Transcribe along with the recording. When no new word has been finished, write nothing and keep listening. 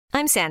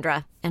I'm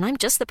Sandra, and I'm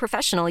just the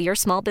professional your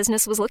small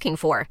business was looking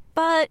for.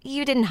 But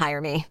you didn't hire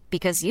me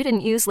because you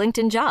didn't use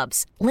LinkedIn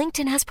Jobs.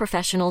 LinkedIn has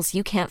professionals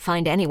you can't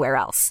find anywhere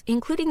else,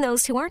 including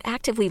those who aren't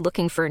actively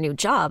looking for a new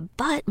job,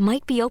 but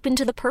might be open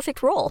to the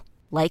perfect role,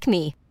 like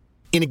me.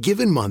 In a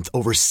given month,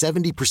 over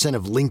 70%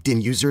 of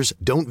LinkedIn users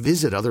don't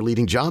visit other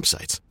leading job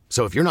sites.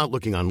 So if you're not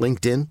looking on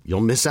LinkedIn,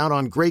 you'll miss out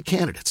on great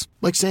candidates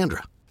like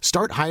Sandra.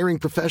 Start hiring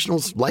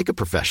professionals like a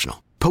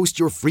professional. Post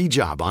your free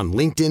job on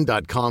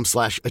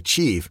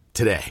linkedin.com/achieve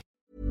today.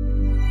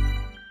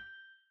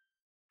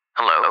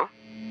 Hello?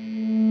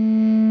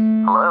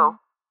 Hello?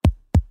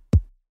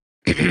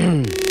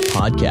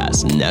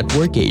 Podcast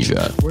Network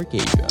Asia.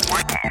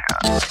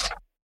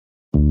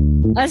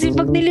 Kasi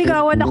pag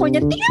niligawan ako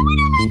niya, tingnan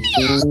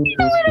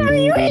mo naman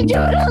yung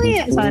itsura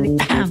niya. Sorry.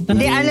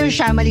 Hindi, alam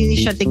siya,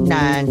 malinis siya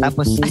tignan.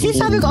 Tapos, kasi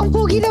sabi ko, ang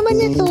pogi naman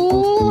nito.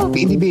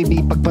 Hindi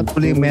baby,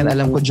 pagpatuloy mo yan,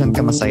 alam ko dyan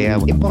ka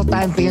masaya.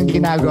 Importante yung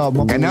ginagawa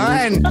mo.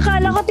 Ganon!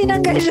 Akala ko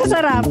tinanggal siya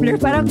sa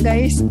Rappler. Parang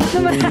guys,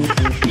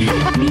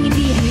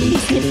 hindi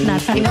slip na.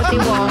 Timothy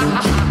Wong.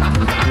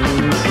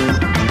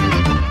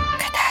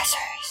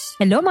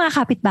 Hello mga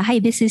kapitbahay,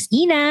 this is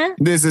Ina.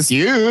 This is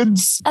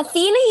Yudes.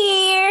 Athena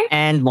here.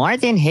 And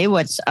Martin, hey,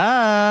 what's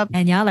up?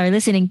 And y'all are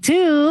listening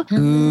to...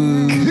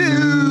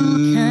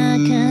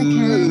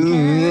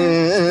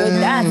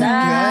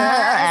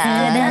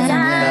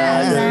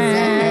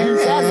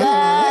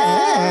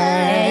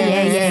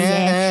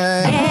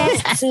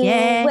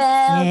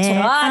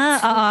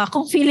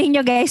 Kung feeling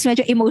nyo guys,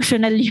 medyo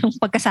emotional yung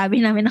pagkasabi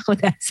namin ng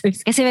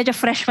Kudasers. Kasi medyo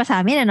fresh pa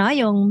sa amin, ano?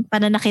 Yung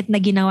pananakit na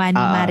ginawa ni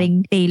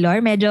Maring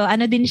Taylor. Medyo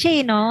ano din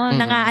siya, no?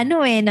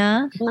 Nangaano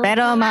no?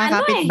 Pero mga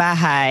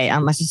kapitbahay,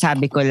 ang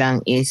masasabi ko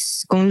lang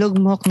is, kung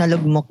lugmok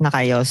na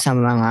kayo sa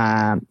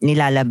mga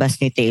nilalabas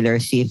ni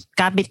Taylor Swift,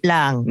 kapit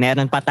lang,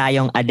 meron pa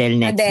tayong Adele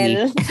next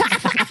week.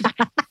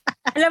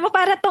 Alam mo,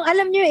 para tong,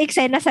 alam nyo yung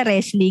eksena sa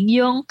wrestling,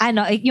 yung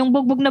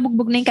bugbog na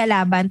yung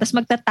kalaban, tapos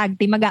magta-tag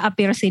team,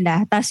 mag-a-appear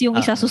sila, tapos yung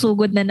isa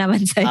susugod na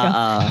naman sa'yo.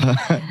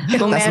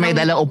 Tapos may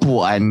dalang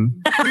upuan.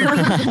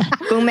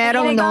 Kung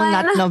merong no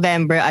Not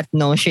November at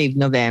No Shave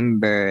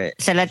November,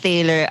 sila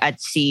Taylor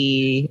at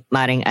si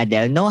Maring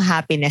Adele, No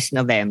Happiness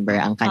November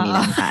ang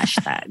kanilang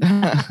hashtag.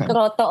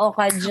 Totoo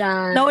ka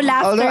dyan. No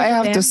laughter. Although I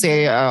have to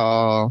say,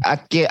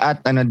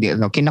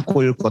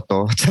 kinakul ko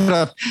to.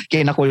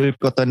 Kinakul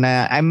ko to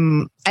na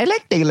I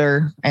like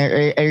Taylor.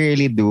 I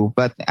really do.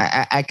 But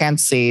I can't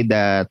say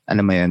that,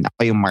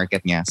 ako yung market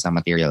niya sa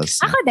materials.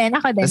 Ako din.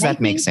 Does that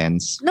make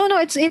sense? No,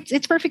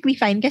 it's perfectly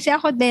fine. Kasi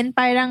ako din,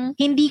 parang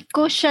hindi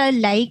ko siya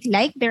like.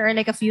 There are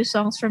like a few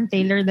songs from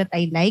Taylor that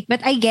I like. But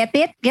I get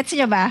it. Gets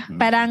niyo ba?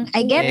 Parang,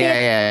 I get it.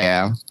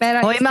 Yeah.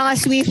 Pero, Hoy mga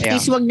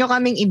Swifties, wag nyo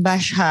kaming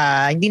i-bash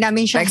ha. Hindi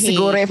namin siya like,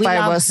 siguro if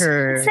I was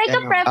her. It's like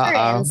a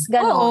preference.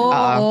 Ganon.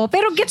 Oo.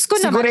 Pero gets ko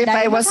naman. Siguro if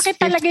I was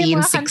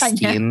 15,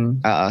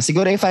 16.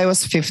 Siguro if I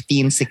was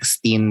 15,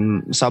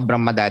 16, sobrang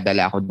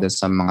madadala ako doon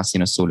sa mga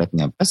sinusulat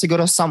niya. Pero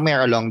siguro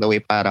somewhere along the way,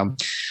 parang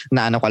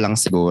naano ko lang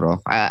siguro.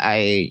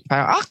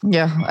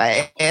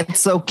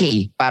 It's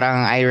okay.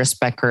 Parang I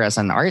respect her as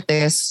an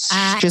artist.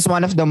 She's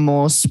one of the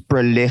most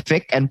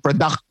prolific and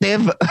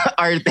productive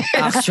artists.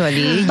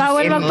 Actually.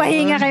 Bawal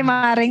magpahinga kay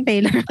Maring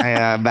Taylor.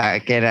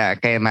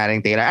 Kay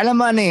Maring Taylor. Alam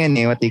mo ano yun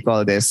what do you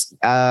call this?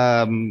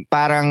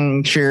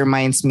 Parang she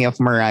reminds me of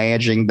Mariah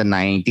during the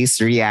 90s,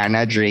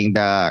 Rihanna during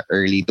the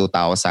early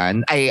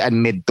 2000s,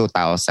 mid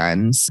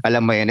 2000s.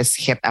 Alam mo yun, is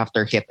hit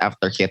after hit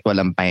after hit,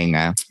 walang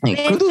pahinga.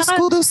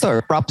 Kudos to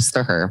her, props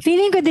to her.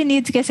 Feeling ko din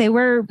needs kasi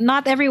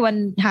not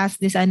everyone has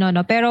this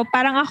pero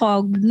parang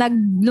ako,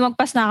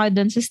 lumagpas na ako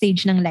dun sa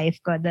stage ng life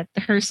ko that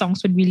her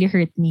songs would really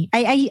hurt me.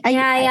 Yeah.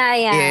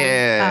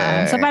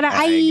 So parang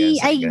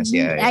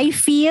I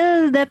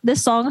feel that the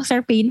songs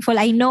are painful.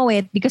 I know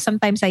it because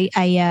sometimes I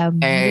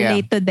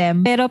relate to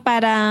them. Pero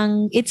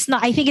parang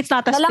I think it's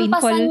not as painful.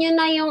 Nalampasan nyo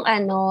na yung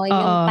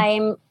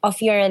time of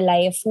your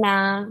life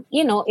na,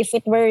 if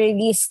it were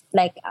released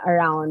like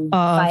around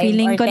 5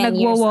 feeling or 10 ko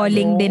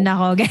nagwo-walling din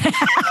ako.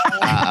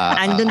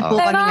 Andun po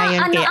pero kami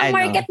ngayon kay ang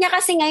market niya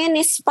kasi ngayon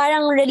is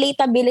parang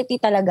relatability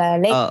talaga.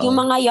 Like yung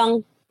mga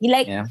young,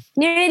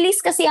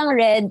 ni-release kasi ang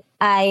Red,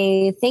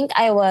 I think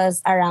I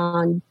was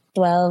around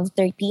 12,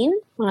 13,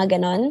 mga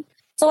ganon.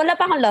 So wala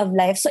pa akong love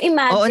life. So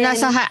imagine,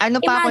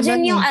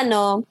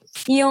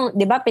 yung,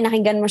 di ba,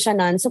 pinakinggan mo siya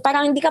nun. So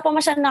parang hindi ka pa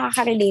masyadong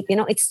nakaka-relate.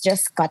 It's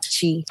just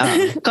catchy.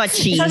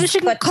 Catchy.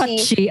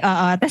 Catchy.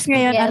 Tapos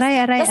ngayon,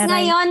 aray.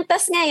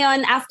 Tapos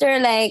ngayon, after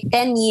like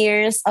 10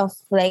 years of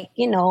like,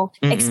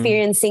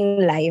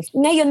 experiencing life,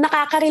 ngayon,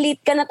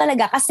 nakaka-relate ka na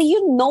talaga kasi you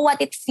know what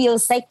it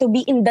feels like to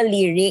be in the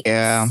lyrics.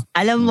 Yeah.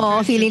 Alam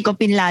mo, feeling ko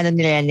pinlano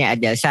nila yan ni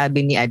Adele.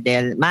 Sabi ni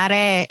Adele,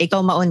 Mare,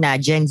 ikaw mauna,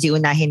 Gen Z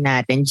unahin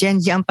natin.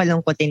 Gen Z ang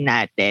palungkutin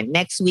natin.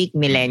 Next week,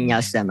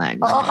 millennials naman.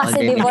 Oo,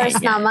 kasi divorce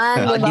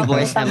naman. Diba?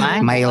 Divorce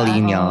naman.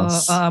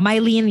 Millennials.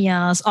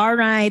 Millennials.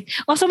 Alright.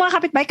 So mga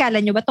kapitbahay, kala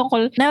nyo ba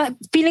tungkol, na,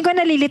 feeling ko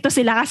nalilito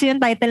sila kasi yung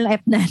title ng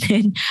app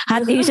natin,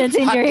 Hot Asians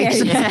in Your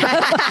Area.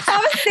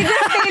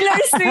 Siguro Taylor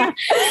Swift.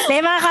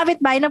 Mga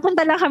kapitbahay,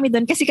 napunta lang kami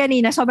doon kasi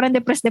kanina sobrang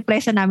depressed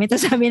na namin.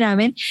 Tapos sabi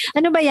namin,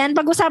 ano ba yan?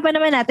 Pag-usapan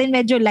naman natin,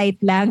 medyo light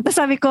lang. Tapos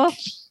sabi ko,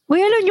 uy,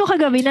 alam nyo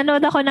kagabi,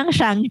 nanood ako ng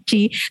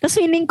Shang-Chi. Tapos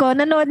feeling ko,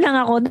 nanood lang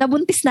ako,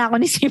 nabuntis na ako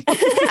ni Simon.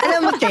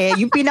 Alam mo, te,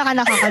 yung pinaka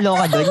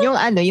nakakaloka doon,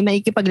 yung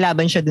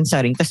makikipaglaban siya doon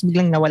sa ring, tapos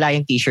biglang nawala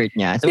yung t-shirt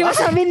niya. So, diba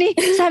sabi ni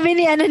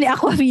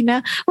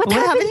Aquafina, what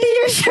happened to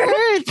your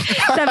shirt?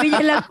 Sabi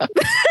niya lang,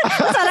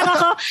 sarang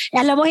ako,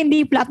 alam mo,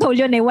 hindi plot hole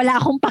yun wala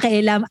akong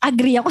pakialam.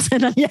 Agree ako sa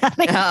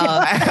nangyari.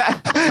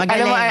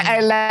 Alam mo,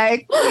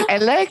 I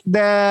like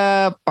the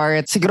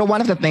part, siguro one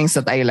of the things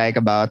that I like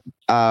about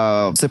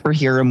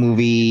superhero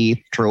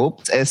movie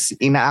tropes is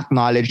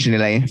ina-acknowledge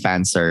nila yung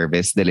fan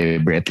service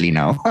deliberately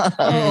now.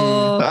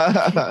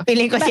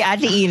 Feeling ko si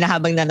Ate Ina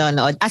habang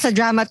nanonood. As a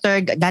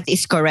dramaturg, that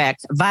is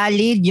correct.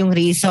 Valid yung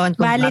reason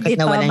kung valid bakit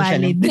nawalan siya.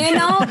 You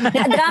know,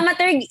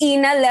 dramaturg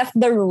Ina left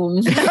the room.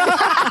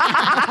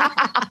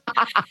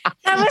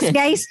 Tapos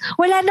guys,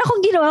 wala na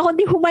akong ginawa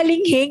kundi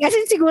humalinghing. As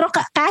in siguro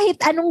kahit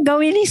anong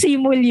gawin ni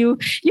Simulyu,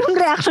 yung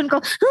reaction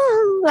ko,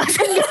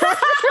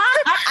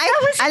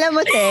 alam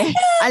mo, te,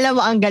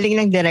 ang galing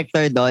ng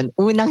director doon,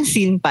 unang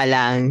scene pa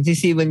lang, si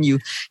Simulyu,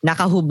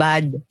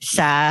 nakahubad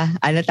sa,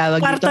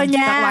 kwarto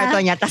niya. Sa kwarto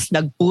niya, tas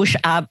nag-push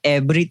up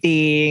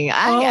everything.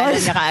 Niya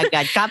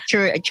kaagad.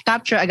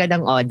 Capture agad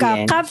ang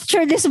audience.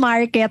 Capture this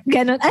market.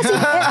 Ganun. As in,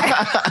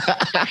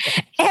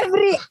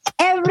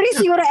 every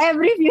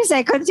few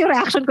seconds, yung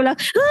reaction ko lang,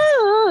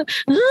 ganun.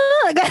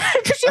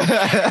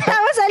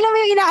 Tapos alam mo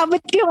yung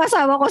inaabot ko yung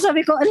asawa ko,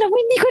 sabi ko, alam mo,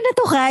 hindi ko na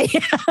to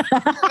kaya.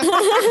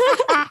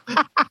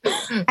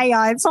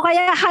 Ayun. So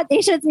kaya Hot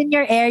Asians in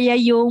Your Area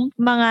yung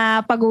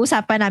mga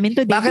pag-uusapan namin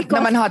today. Bakit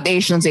naman Hot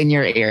Asians in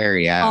Your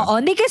Area?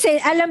 Oo. Hindi kasi,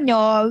 alam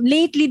nyo,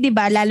 lately, di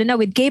ba, lalo na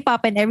with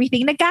K-pop and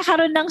everything,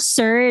 nagkakaroon ng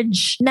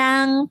surge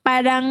ng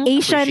parang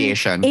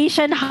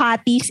Asian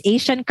hotties,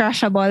 Asian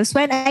crushables.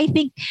 When I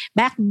think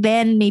back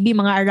then, maybe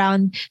mga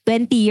around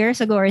 20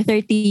 years ago or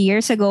 30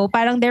 years ago,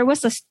 parang there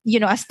was a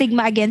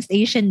stigma against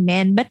Asian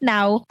men. But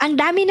now, ang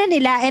dami na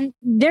nila and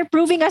they're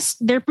proving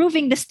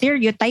the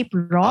stereotype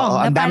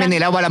wrong. Ang dami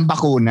nila, walang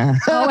bakuna.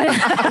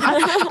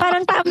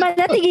 Parang tama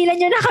na, tigilan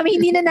nyo na kami,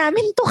 hindi na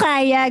namin to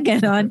kaya,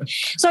 ganon.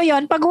 So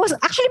yun,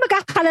 actually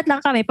magkakalat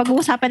lang kami,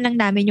 pag-uusapan lang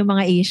namin yung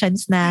mga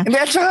Asians na... Hindi,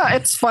 at saka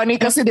it's funny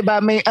kasi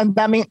diba, may ang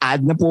daming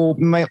ad na po,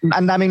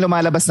 ang daming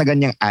lumalabas na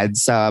ganyang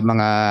ads sa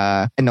mga,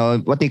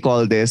 what do you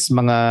call this? Sa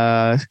mga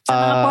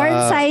porn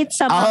sites,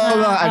 sa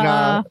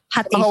mga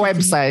mga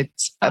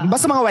websites.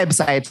 Basta mga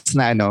websites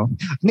na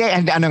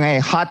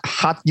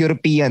hot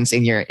Europeans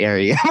in your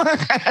area.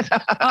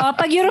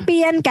 Pag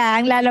European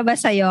ka, ang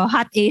lalabas sa'yo,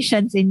 Hot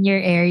Asians in your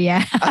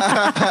area.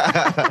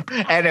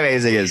 Anyway,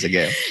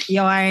 sige.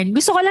 Yarn.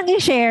 Gusto ko lang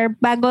i-share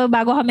bago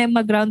kami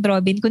mag-round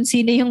robin kung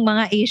sino yung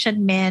mga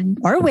Asian men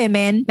or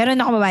women.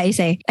 Meron ako babae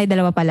isa Ay,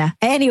 dalawa pala.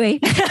 Anyway,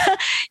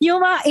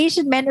 yung mga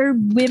Asian men or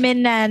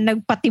women na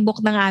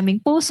nagpatibok ng aming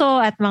puso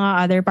at mga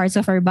other parts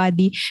of our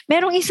body.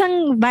 Merong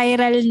isang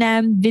viral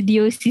na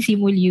video si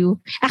Simulyu.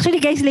 Actually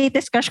guys,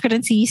 latest crush ko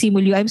rin si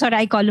Simulyu. I'm sorry,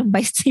 I call him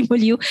by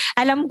Simulyu.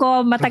 Alam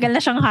ko matagal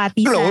na siyang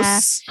hati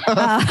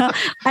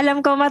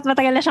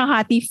matagal na siyang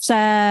hati sa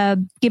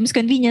Kim's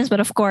Convenience, but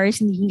of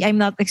course, I'm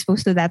not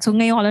exposed to that. So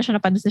ngayon ko lang siya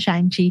napanood sa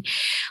Shang-Chi.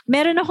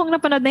 Meron akong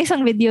napanood na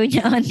isang video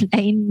niya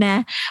online na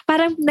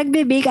parang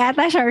nagbe-bake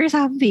ata siya or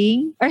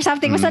something.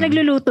 Basta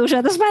nagluluto siya.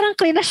 Tapos parang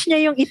klinash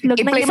niya yung itlog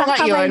ng isang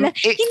kamay na.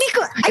 Hindi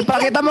ko...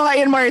 Ipakita mo nga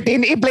yun,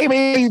 Martin. I-play mo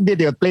yung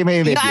video.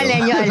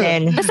 Yung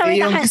alin. Basta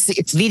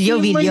video.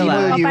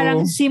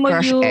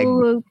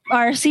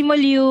 Parang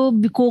Simulyu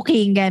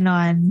cooking,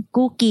 ganon.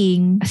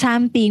 Cooking.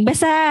 Something.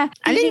 Basta...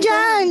 Alin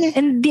dyan?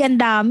 Hindi, ang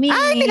dami.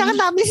 Ay,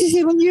 pinakadami si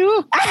Simulyu.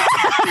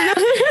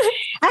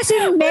 As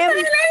in,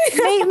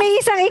 may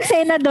isang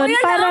eksena doon.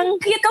 Parang...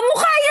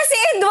 Kamukha niya si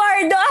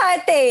Eduardo,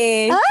 ate.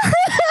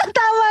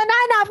 Tama na.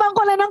 Hanapan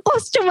ko lang ng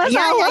costume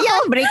asawa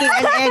ko. Breaking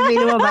an egg, may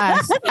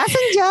lumabas.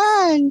 Asan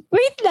dyan?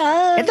 Wait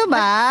lang. Ito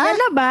ba? Yan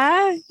na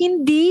ba?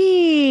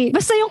 Hindi.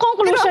 Basta yung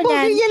conclusion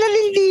niyan. Pero niya na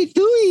rin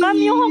dito Ma'am,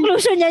 yung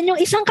conclusion niyan, yung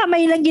isang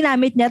kamay lang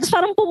ginamit niya. Tapos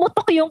parang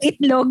pumutok yung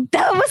itlog.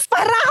 Tapos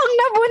parang akong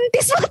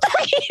nabuntis mo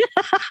tayo.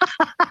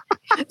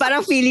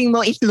 Parang feeling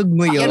mo, itlog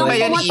mo yun. Ano ba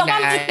yun, Ina?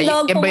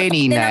 Yan ba yun,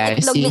 Ina?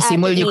 Si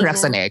Simulyu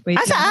cracks an egg.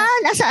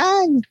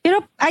 Asaan?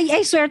 Pero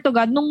I swear to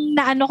God, nung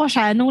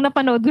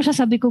napanood ko siya,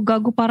 sabi ko,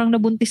 gago, parang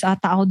nabuntis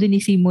ata ako din ni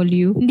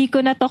Simulyu. Hindi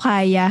ko na to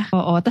kaya.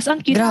 Oo. Tapos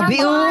ang cute. Grabe,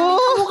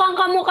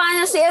 Kamukha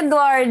niya si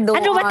Eduardo.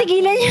 Ano ba,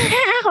 tigilan niyo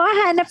na ako.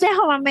 Hanap na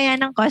ako mamaya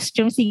ng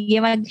costume. Sige,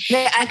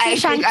 I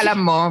think,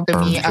 alam mo, to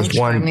me, ang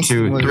 1,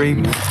 2,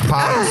 3,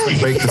 pop,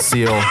 break the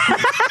seal.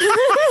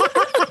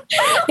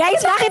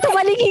 Guys, bakit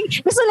humalingin?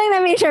 Gusto lang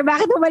namin share,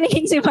 bakit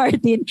humalingin si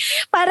Martin?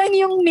 Parang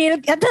yung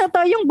milk, at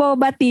ito yung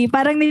boba tea,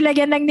 parang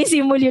nilagyan lang ni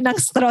Simul yun ng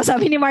straw.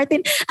 Sabi ni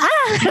Martin,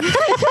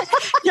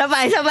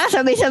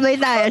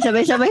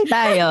 Sabay-sabay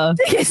tayo.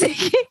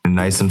 Sige.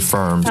 Nice and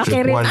firm.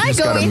 Okay, Just one, you just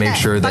gotta make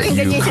sure that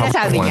you cup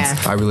the ones.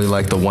 I really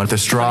like the one with the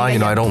straw. I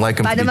don't like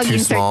them to be too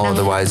small.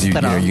 Otherwise, you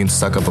can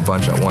suck up a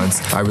bunch at once.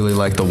 I really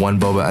like the one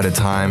boba at a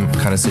time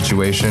kind of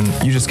situation.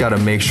 You just gotta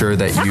make sure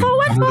that you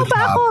do the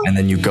top and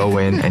then you go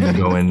in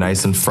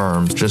nice and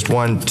firm. Just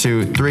 1,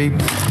 2, 3,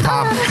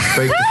 pop,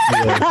 break the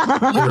seal,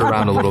 move it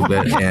around a little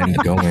bit, and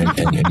go in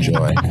and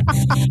enjoy.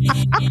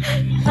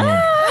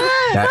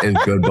 That is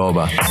good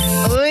boba.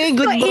 Uy,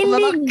 good boba.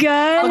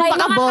 Illegal.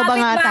 Magpaka-boba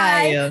nga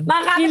tayo.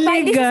 Mga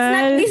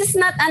kapitbahay, this is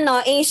not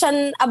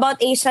Asian, about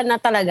Asian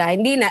na talaga.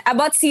 Hindi na.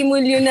 About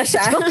Simulyo na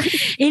siya.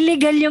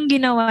 Illegal yung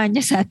ginawa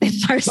niya sa atin,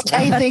 Mars.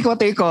 I think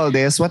what they call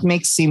this, what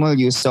makes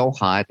Simulyo so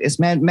hot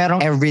is merong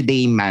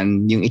everyday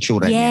man yung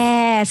itsura niya.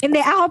 Yes.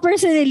 Hindi, ako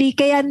personally,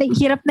 kaya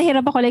hirap na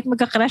hirap ako like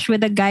magka-crush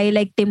with a guy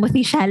like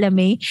Timothée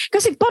Chalamet.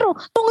 Kasi parang,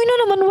 tungin na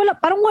naman,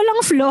 parang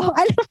walang flow.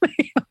 Alam mo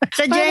yun?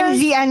 Sa Gen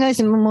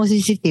Z,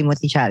 mostly si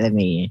Timothée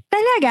Chalamet.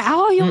 Talaga,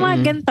 ako yung mga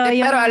ganito.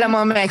 Pero alam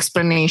mo, may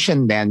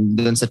explanation din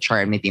dun sa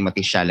charm ni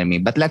Timothée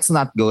Chalamet. But let's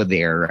not go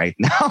there right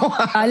now.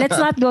 Let's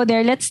not go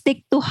there. Let's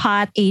stick to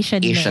hot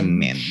Asian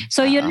men.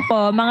 So yun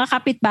po, mga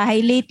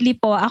kapitbahay, lately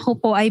po, ako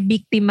po ay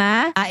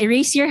biktima.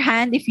 Raise your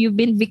hand if you've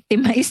been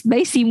victimized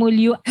by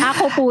Simulyo.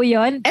 Ako po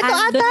yun. Eto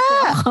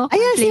ata!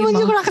 Ayan,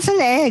 Simulyo ko naka sa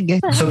leg.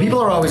 So people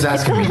are always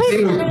asking me,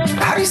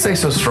 how do you stay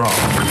so strong?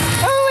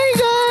 Oh my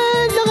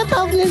God!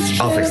 Naka-topless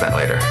siya. I'll fix that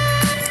later.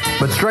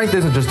 But strength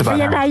isn't just about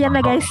Ayan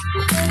na guys.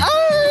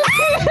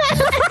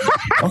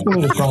 Don't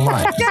live a strong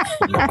life.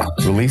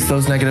 Release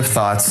those negative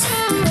thoughts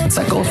and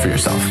set goals for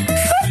yourself.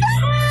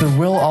 There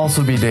will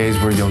also be days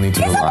where you'll need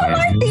to rely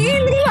on.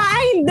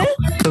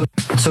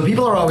 So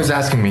people are always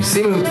asking me,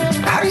 Simu,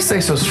 how do you stay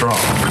so strong?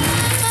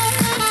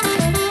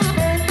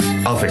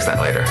 I'll fix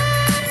that later.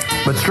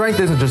 But strength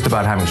isn't just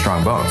about having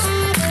strong bones.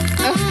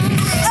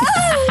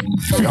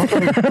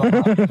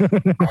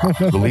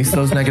 Release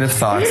those negative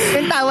thoughts.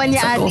 Yung tawa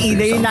niya Ate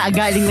Ida, yung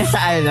galing na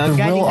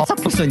sa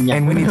puso niya.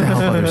 And we need to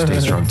help others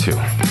stay strong too.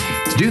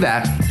 To do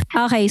that,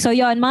 Okay, so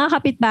yon mga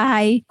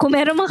kapitbahay, kung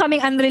meron man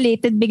kaming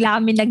unrelated,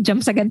 bigla kami nag-jump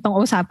sa gantong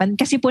usapan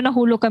kasi po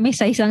nahulog kami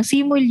sa isang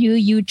Simulyo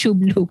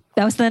YouTube loop.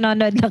 Tapos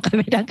nanonood lang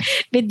kami ng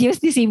videos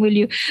ni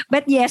Simulyo.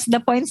 But yes,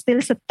 the point still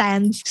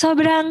stands.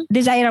 Sobrang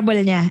desirable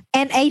niya.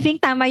 And I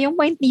think tama yung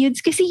point ni Yudes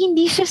kasi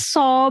hindi siya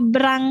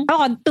sobrang,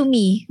 to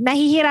me,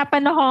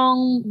 nahihirapan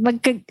akong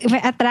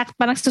mag-attract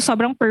parang sa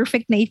sobrang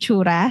perfect na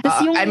itsura.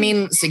 Sige. I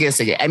mean,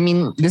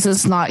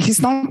 he's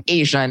not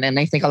Asian and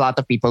I think a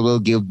lot of people will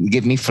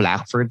give me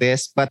flack for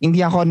this. But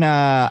hindi ako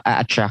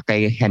na-attract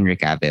kay Henry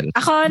Cavill.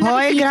 Ako,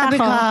 grabe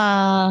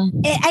ka.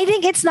 I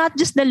think it's not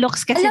just the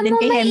looks kasi din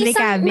kay Henry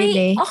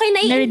Cavill Okay,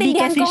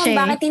 naiintindihan ko kung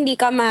bakit hindi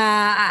ka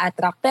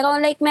ma-attract. Pero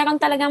like, meron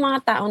talaga mga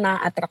tao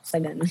na-attract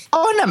sa gano'n.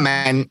 Oo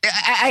naman.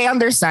 I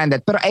understand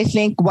that. Pero I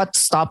think what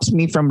stops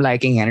me from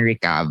liking Henry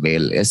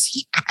Cavill is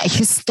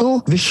he's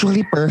too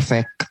visually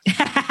perfect.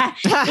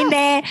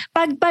 Hindi.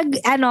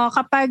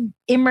 Kapag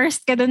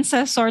immersed ka dun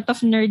sa sort of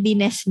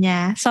nerdiness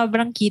niya,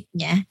 sobrang cute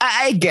niya.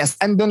 I guess,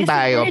 andun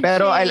tayo.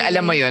 Pero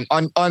alam mo yun,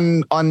 on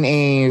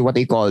a, what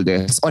do you call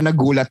this? On a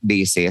gulat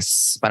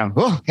basis. Parang,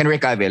 Henry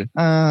Cavill.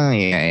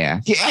 Yeah.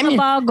 I mean,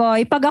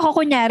 bagoy. Pag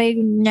ako kunyari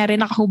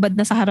nakahubad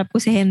na sa harap ko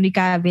si Henry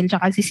Cavill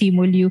tsaka si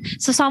Simulyo.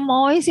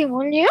 Sasamoy,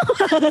 Simulyo.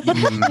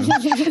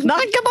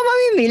 Bakit ka pa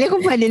mamimili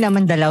kung pwede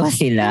naman dalawa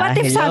sila? What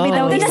if sabi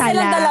daw isa lang?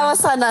 Silang dalawa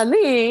sana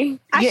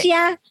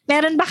Asya,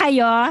 meron ba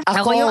kayo?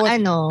 Ako yung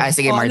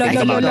sige, Martin.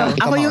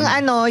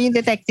 Ako yung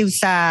detective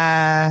sa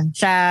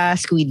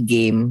Squid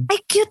Game. Ay,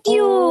 cute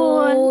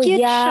yun.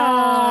 Cute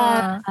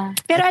siya.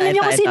 Pero alam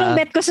niyo kung sinong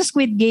bet ko sa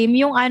Squid Game?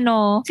 Yung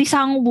si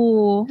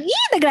Sang-woo.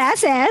 The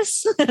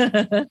glasses.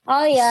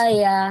 Oh,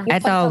 yeah.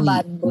 Ito,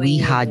 Lee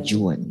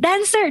Ha-jun.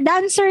 Dancer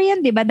yan,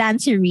 di ba?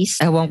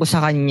 Dancerist. Ewan ko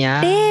sa kanya.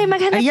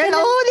 Maghanap Ayan, ka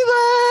ng... di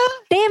ba?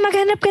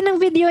 Maghanap ka ng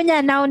video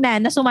niya now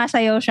na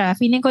sumasayaw siya.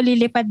 Feeling ko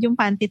lilipad yung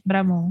pantit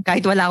bra mo.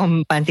 Kahit wala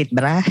akong pantit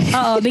bra.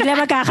 Oo, bigla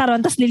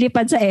magkakaroon tapos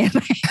lilipad sa air.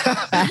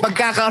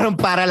 Magkakaroon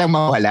para lang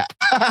mawala.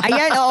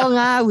 Ayan, oo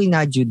nga.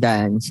 Winaju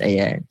dance.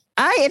 Ayan.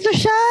 Ay, ito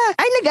siya.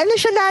 Ay, nag-ano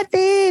siya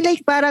dati.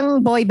 Like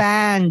parang boy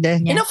band.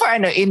 Yeah.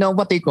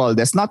 What they call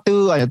this? Not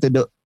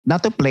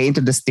to play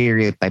into the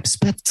stereotypes,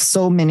 but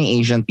so many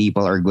Asian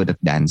people are good at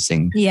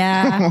dancing.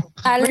 Yeah.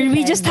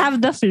 We just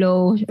have the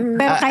flow.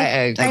 Pero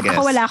kahit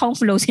ako wala akong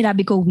flow,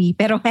 sinabi ko we.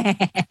 Pero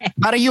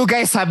you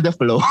guys have the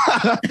flow.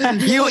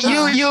 you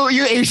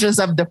Asians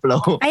have the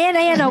flow. Ayan.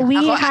 We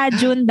had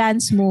June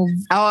dance move.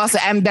 Ako,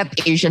 I'm that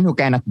Asian who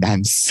cannot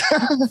dance.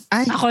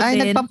 Ako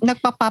din.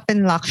 Nagpa-pop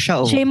and lock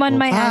show. Shame on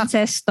my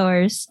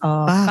ancestors.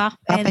 Pop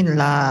and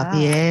lock.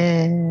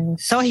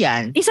 Yes. So,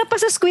 yan. Isa pa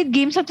sa Squid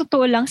Game, sa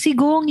totoo lang, si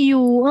Gong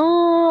Yoo.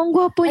 Ang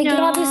gwapo niya. Ay,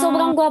 grabe,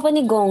 sobrang gwapo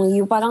ni Gong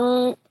Yoo.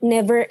 Parang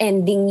never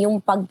ending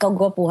yung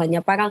pagkagwapuhan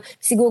niya. Parang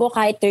siguro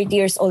kahit 30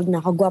 years old na,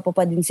 kagwapo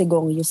pa din si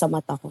Gong Yoo sa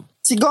mata ko.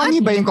 Si Gong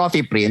Yoo ba yung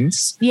Coffee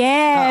Prince?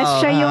 Yes,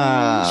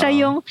 siya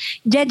yung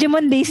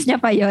Jejemon days niya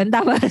pa yon.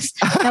 Tapos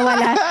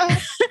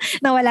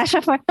nawala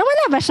siya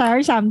nawala ba siya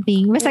or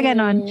something? Basta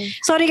ganon.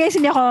 Sorry guys,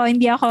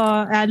 hindi ako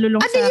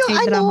lulong sa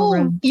K-drama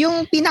world.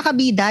 Yung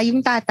pinakabida,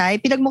 yung tatay,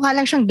 pinagmukha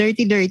lang siyang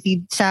dirty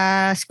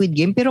sa Squid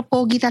Game, pero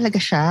pogi talaga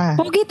siya.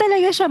 Pogi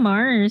talaga siya,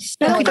 Mars.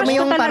 Pero kita mo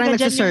yung parang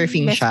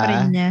nagsasurfing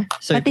siya.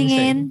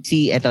 Patingin.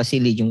 Si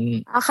Lee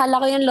yung...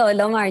 Akala ko yung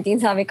lolo, Martin.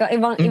 Sabi ko,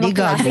 ibang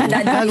klase.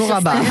 Gago ka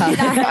ba?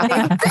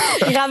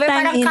 Grabe,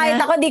 parang kahit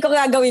ako, di ko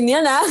gagawin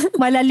yan, ha?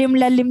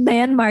 Malalim-lalim na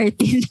yan,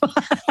 Martin.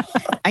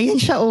 Ayan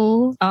siya,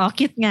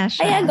 cute nga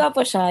siya. Ayan,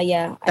 gwapo siya,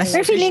 yeah.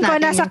 Pero feeling ko,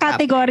 nasa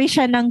category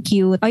siya ng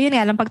cute. Yun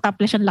nga lang, pag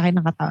topless siya, laki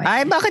ng katawan.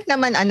 Ay, bakit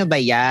naman, ano ba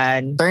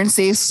yan? Turn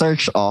safe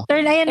search off.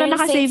 Ayan,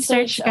 naka-save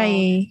search ka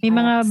eh. May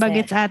mga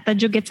bagets ata,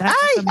 jugets ata.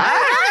 Ay!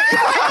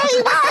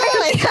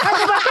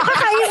 Ano ba?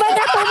 Kakaiba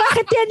na to.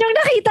 Bakit yan yung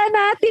nakita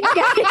natin,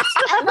 guys?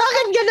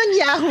 Bakit ganun,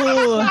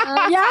 Yahoo?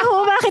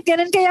 Yahoo, bakit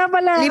ganun? Kaya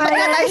pala. Lipat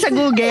na tayo sa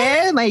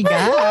Google. My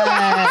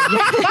God.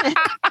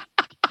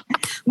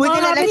 Buti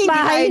na lang hindi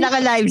tayo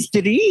naka-live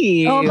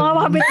stream. Mga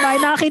kapitbahay,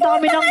 nakakita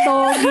kami ng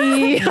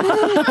doggy.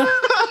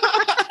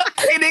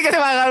 Hindi kasi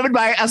mga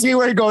kapitbahay, as we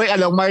were going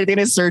along, Martin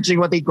is searching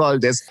what he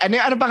called this.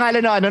 Ano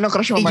pangalan ng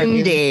crush mo,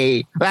 Martin?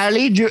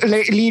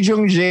 Lee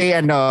Jung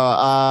Jae,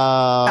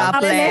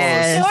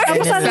 topless.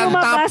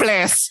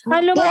 Topless.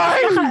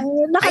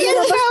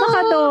 Nakalabas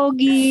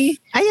naka-doggy.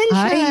 Ayan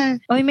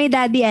siya. May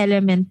daddy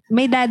element.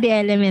 May daddy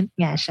element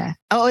nga siya.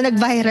 Oo,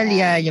 nag-viral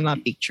yan yung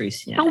mga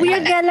pictures niya. Ang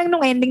weird nga lang nung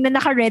ending na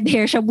naka-red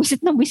hair siya.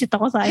 Busit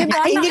ako sa akin.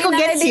 Hindi ko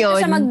gets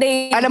yun.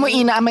 Alam mo,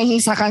 Ina, may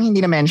isa kang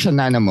hindi na-mention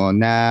na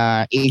na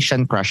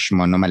Asian crush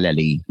mo,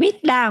 Malali.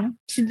 Wait lang.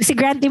 Si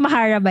Grant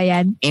Imahara ba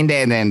yan? Hindi.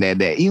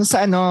 Yung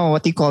sa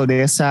what you call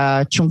this,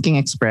 sa Chungking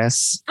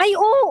Express. Ay,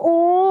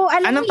 oo.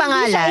 Anong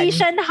pangalan? Sa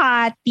Asian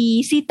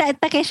hottie. Si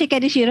Takeshi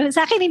Kaneshiro.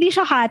 Sa akin, hindi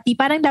siya hottie.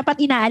 Parang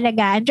dapat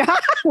inaalagaan.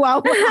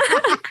 Wow.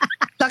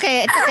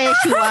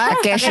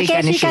 Takeshi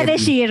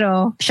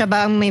Kaneshiro. Siya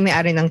ba ang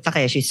may-ari ng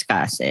Takeshi's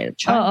Castle?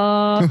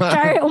 Oo.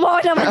 Umuo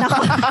naman ako.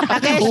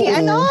 Takeshi,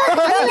 ano?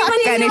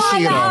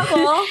 Kaneshiro.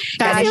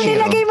 Kasi yung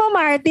nilagay mo,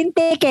 Martin,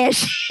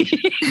 Takeshi.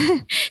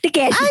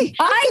 Takeshi.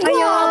 Ay,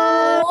 ayun.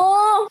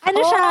 Ano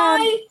siya?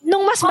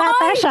 Nung mas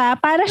bata siya,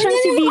 para siyang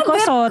si Vico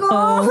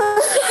Soto.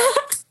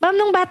 Ma'am,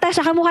 nung bata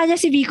siya, kamukha niya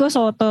si Vico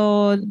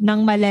Soto ng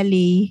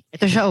Malali.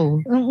 Ito siya,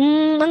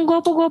 ang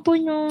gwapo-gwapo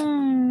niyo.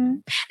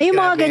 Yung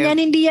mga ganyan,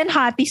 hindi yan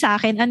hati sa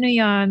akin. Ano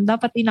yan?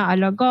 Dapat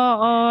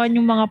inaalagaan,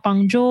 yung mga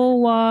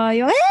pang-jowa.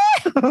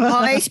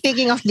 Okay,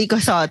 speaking of Vico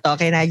Soto,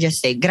 can I just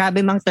say,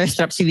 grabe mang thirst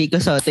trap si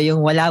Vico Soto, yung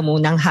wala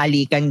munang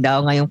halikan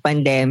daw ngayong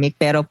pandemic,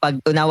 pero pag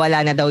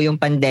nawala na daw yung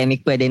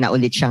pandemic, pwede na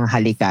ulit siyang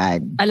halikan.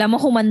 Alam mo,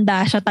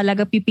 humanda siya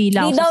talaga,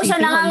 pipila. Hindi daw siya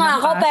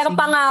nangangako, pero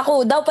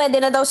pangako daw, pwede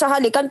na daw siya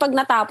halikan pag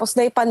natapos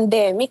na yung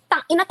pandemic.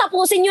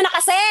 Inatapusin nyo na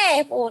kasi.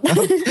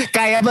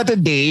 Kaya ba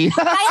today?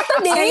 Kaya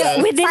today?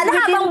 Sana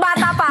habang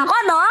bata pa ako,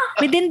 no?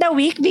 Within the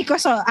week,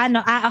 because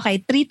okay,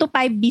 3 to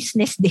 5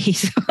 business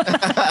days.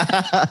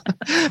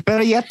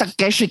 Pero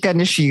Takeshi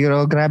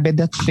Kaneshiro, grabe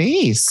that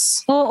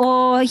face.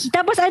 Oo.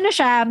 Tapos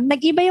siya,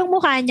 nag-iba yung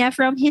mukha niya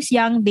from his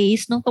young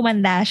days nung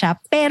tumanda siya.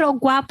 Pero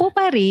gwapo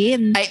pa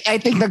rin. I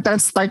think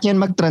start yan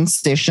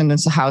mag-transition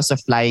dun sa House of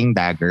Flying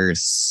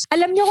Daggers.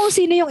 Alam niyo kung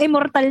sino yung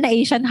immortal na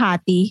Asian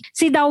hottie?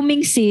 Si Dao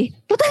Mingsi.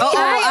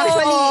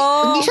 Actually,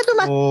 hindi siya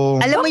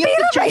alam mo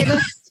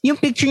yung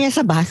picture niya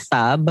sa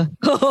bathtub.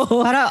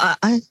 Para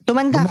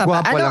tumanda ka ba?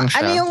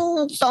 Ano yung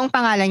toong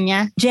pangalan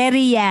niya?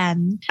 Jerry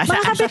Yan. As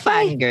a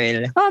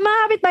fangirl. Mga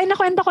kapitbahay,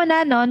 nakwento ko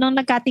na nung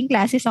nag-cutting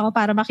classes ako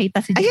para makita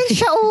si Jerry. Ayan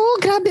siya,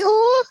 grabe,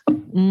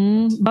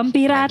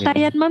 Vampira ata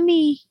yan,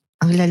 mami.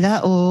 Ang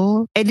lala,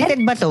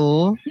 Edited ba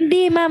to?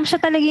 Hindi, ma'am.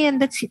 Siya talaga yan.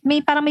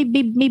 Parang may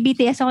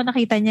BTS ako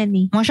nakita niyan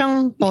eh. Mga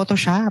siyang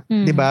Photoshop.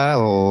 Diba?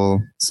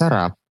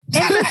 Sarap.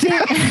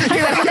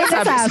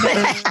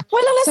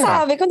 Walang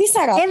nasabi, kundi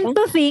sarap. And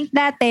to think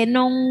dati,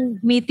 nung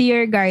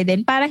Meteor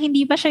Garden, parang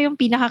hindi pa siya yung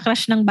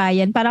pinaka-crush ng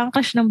bayan. Parang ang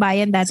crush ng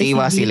bayan dati si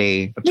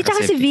Wasile. Hindi,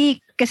 tsaka si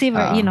Vic. Kasi,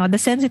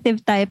 the sensitive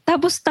type.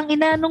 Tapos,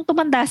 nung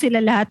tumanda sila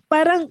lahat,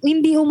 parang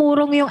hindi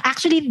umurong yung,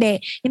 actually,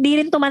 hindi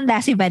rin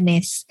tumanda si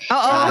Vanessa.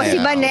 Si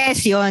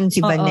Vanessa yun. Si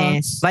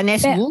Vanessa.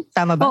 Vanessa Wu?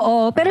 Tama ba?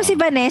 Oo. Pero si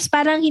Vanessa,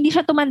 parang hindi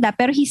siya tumanda,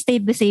 pero he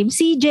stayed the same.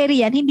 Si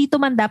Jerry yan, hindi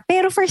tumanda,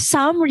 pero for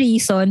some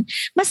reason,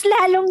 mas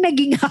lalong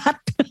naging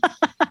hot.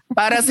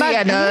 Para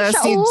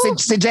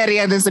si Jerry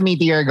yan sa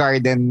Meteor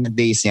Garden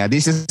days niya.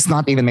 This is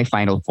not even my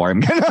final form.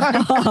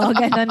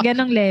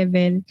 Ganong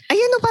level.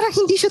 Ayun, parang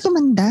hindi siya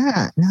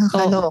tumanda.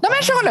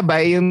 Na-mention ko na ba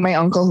yung my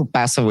uncle who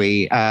passed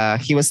away?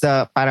 He was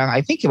I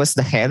think he was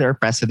the head or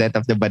president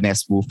of the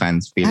Vanessa Wu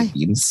Fans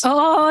Philippines.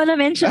 Oo,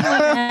 na-mention mo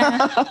na.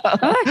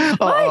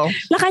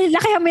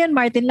 Lakihan mo yan,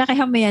 Martin.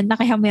 Lakihan mo yan.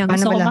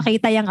 Gusto ko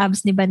makita yung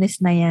abs ni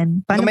Vanessa na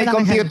yan. May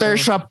computer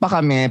shop pa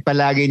kami.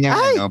 Palagi niya,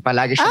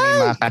 palagi siya may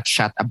mga cut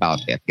shot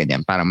about it.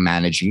 ganyan, parang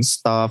managing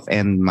stuff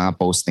and mga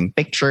posting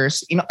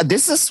pictures. You know,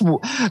 this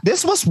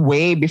was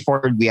way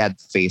before we had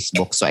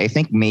Facebook. So I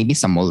think maybe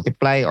sa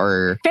Multiply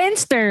or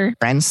Friendster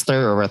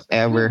or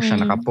whatever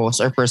siya nakapost,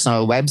 or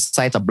personal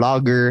website, a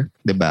blogger,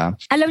 diba?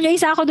 Alam niyo,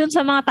 isa ako dun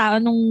sa mga tao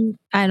nung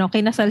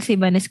kinasal si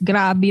Vanes,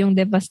 grabe yung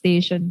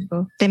devastation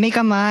ko. May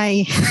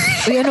kamay.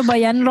 Uy, ano ba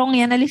yan? Wrong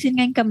yan. Alisin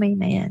nga yung kamay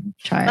na yan.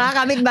 Char. Mga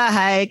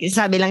kapitbahay,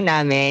 sabi lang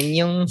namin,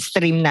 yung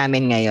stream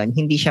namin ngayon,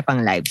 hindi siya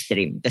pang live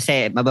stream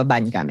kasi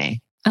mababan kami.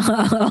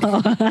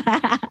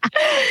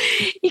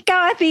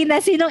 Ikaw, Athena,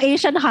 sinong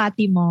Asian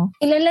hottie mo?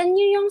 Kilala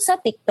niyo yung sa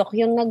TikTok,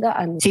 yung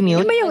nag-ano. Si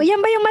Mute? Yan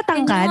ba yung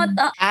matangkad?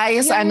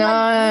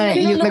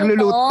 Yung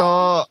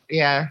nagluluto.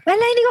 Yeah.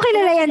 Wala, hindi ko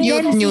kilala yan.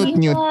 Mute.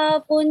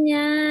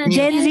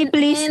 Gen Z,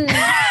 please.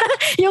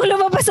 Yung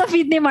lumabas sa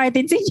feed ni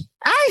Martin. Si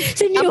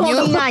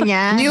Newton nga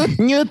niya.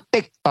 New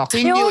TikTok.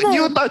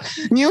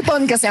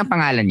 Newton kasi ang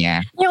pangalan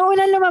niya. Yung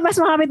unang lumabas,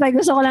 mga kapitbahay,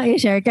 gusto ko lang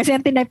i-share. Kasi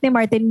ang tinype ni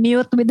Martin,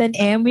 Mute with an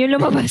M. Yung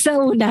lumabas sa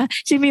una,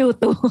 si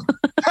Mewtwo.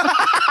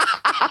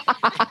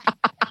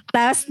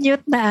 Tapos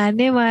Newt na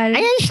animal.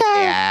 Ayan siya.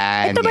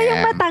 Ito ba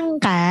yung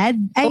matangkad?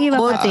 Ay, iba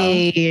pa.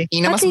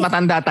 Mas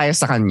matanda tayo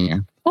sa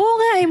kanya. Oo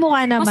nga,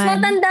 mukha naman. Mas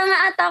matanda nga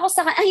ata ako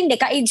sa kanya. Hindi,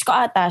 ka-age ko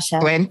ata siya.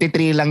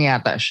 23 lang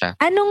yata siya.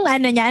 Anong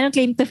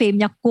claim to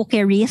fame niya?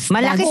 Cookeries?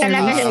 Malaki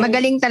talaga.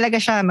 Magaling talaga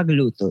siya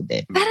magluto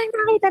din. Parang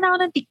nakita na ako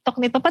ng TikTok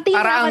nito. Pati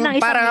ako ng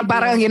isang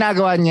parang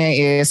ginagawa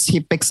niya is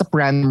he picks up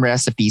random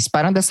recipes.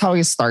 Parang that's how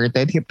he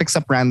started. He picks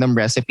up random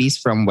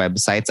recipes from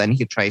websites and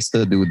he tries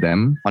to do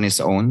them on his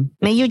own.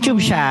 May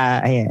YouTube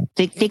siya. Ayan.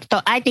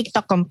 TikTok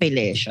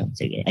compilation.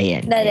 Sige,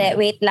 ayan. Dali,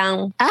 wait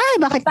lang. Ay,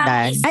 bakit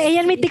dance? Ay,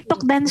 ayan, may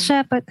TikTok dance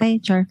siya.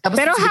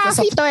 Pero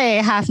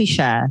happy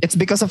siya. It's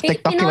because of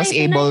TikTok he was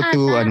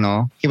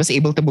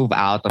able to move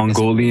out of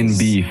Mongolian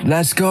beef.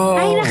 Let's go.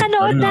 Ay,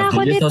 nakanood na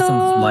ako nito.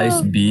 Some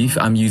sliced beef.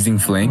 I'm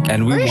using flink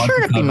and we want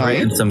to cover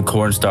it in some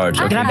cornstarch.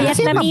 Okay.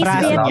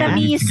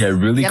 Vietnamese. To get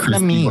really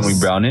crispy when we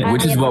brown it,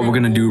 which is what we're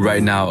gonna do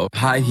right now.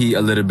 High heat,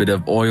 a little bit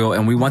of oil,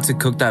 and we want to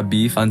cook that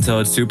beef until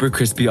it's super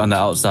crispy on the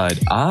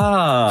outside.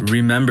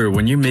 Remember,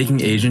 when you're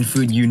making Asian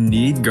food, you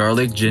need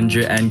garlic,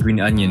 ginger, and green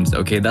onions.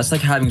 Okay, that's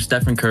like having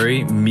Stephen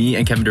Curry, me,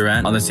 and Kevin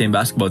Durant on the same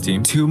basketball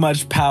team. Too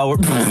much power.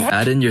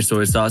 Add in your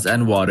soy sauce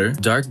and water,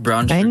 dark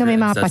brown sugar,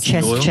 and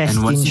sesame oil.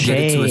 And once you get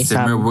it to a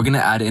simmer, we're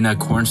gonna add in a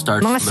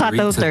cornstarch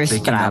slurry to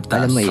thicken up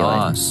that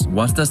sauce.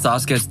 Once the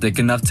sauce gets thick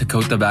enough to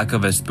coat the back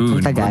of a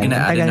spoon, we're gonna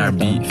add in our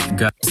beef.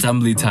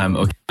 Assembly time.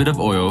 Okay, bit of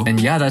oil, and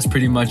yeah, that's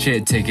pretty much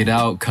it. Take it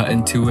out, cut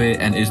into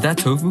it, and is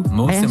that tofu?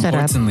 Most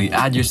importantly,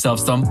 add yourself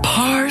some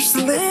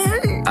parsley.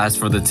 As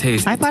for the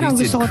taste, it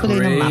tasted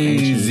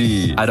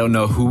crazy. I don't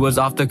know who was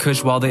off the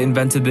kush while they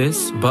invented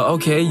this, but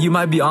okay, you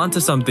might be onto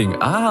something.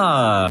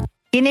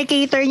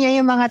 Kinikater niya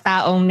yung mga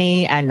taong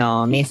may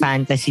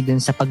fantasy dun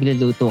sa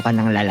pagluluto ka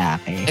ng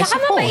lalaki. Saka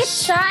mabait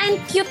siya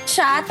and cute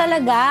siya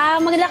talaga.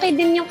 Maglaki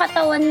din yung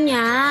katawan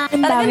niya.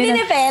 Talagang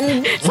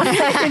dinepend.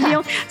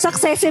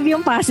 Successive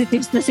yung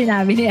positives na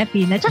sinabi ni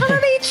Athena. Tsaka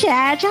mabait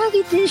siya. Tsaka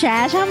cute din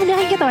siya. Tsaka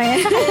malaking katawan.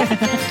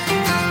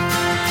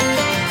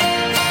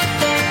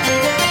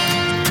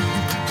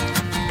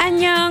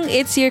 Annyeong,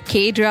 it's your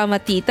K-drama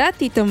tita,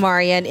 Tita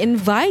Marian,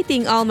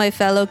 inviting all my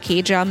fellow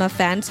K-drama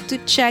fans to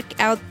check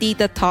out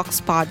Tita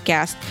Talks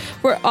podcast,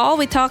 where all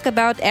we talk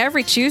about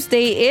every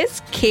Tuesday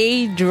is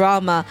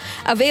K-drama.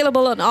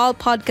 Available on all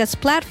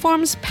podcast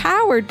platforms,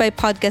 powered by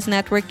Podcast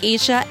Network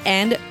Asia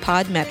and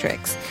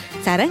Podmetrics.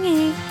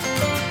 Sarangi!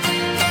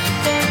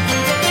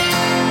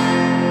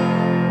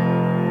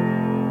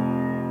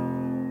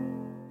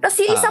 Tapos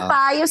yung isa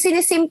pa, yung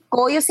sinisimp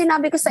ko, yung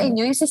sinabi ko sa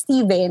inyo, yung si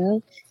Steven.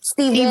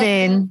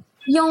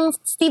 Yung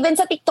Steven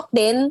sa TikTok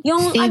din.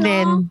 Yung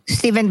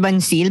Steven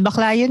Bansil,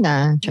 bakla yun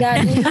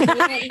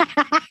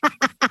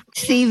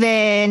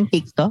Steven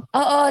TikTok?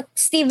 Oo,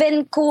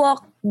 Steven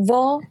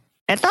Kuokvo.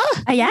 Ito?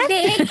 Ayan?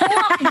 Hindi,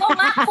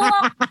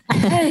 Kuok.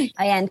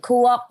 Ayan,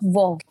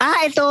 Kuokvo.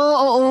 Ito,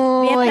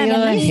 oo.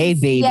 Hey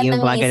baby, yung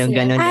mga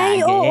ganun-ganun.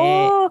 Ay,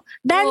 oo.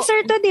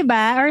 Dancer to, di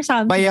ba? Or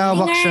something.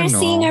 Bayawak siya, no?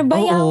 Singer,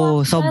 bayawak.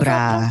 Oo,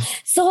 sobra.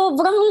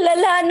 Sobrang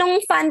lala nung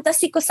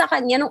fantasy ko sa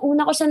kanya. Nung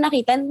una ko siya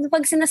nakita,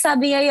 pag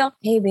sinasabi niya yung,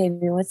 hey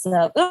baby, what's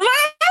up?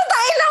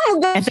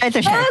 Ito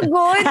siya.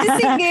 Good.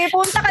 Sige,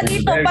 punta ka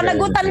dito.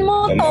 Palagutan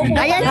mo to.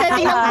 Ayan,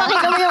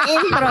 pakinggan mo yung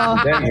intro.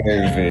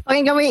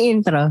 Pakinggan mo yung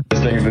intro.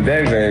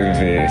 Baby.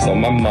 So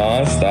my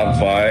mom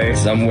stopped by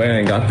somewhere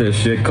and got this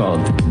shit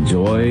called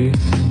Joy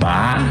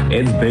Ba.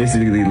 It's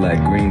basically like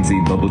green tea,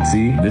 bubble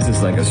tea. This is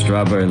like a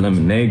strawberry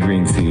lemonade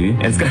green tea.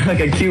 It's got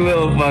like a cute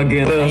little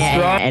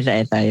straw.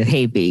 Ito yung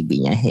hey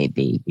baby niya, hey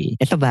baby.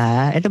 Ito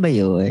ba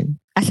yun?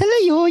 Asan na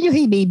yun yung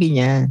hey baby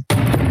niya?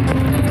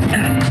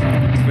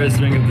 First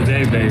drink of the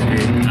day,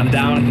 baby. I'm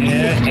down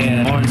here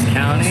in Orange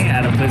County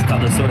at a place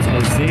called the Source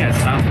OC. I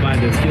stopped by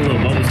this cute little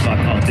bubble spot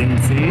called Ding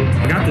Tea.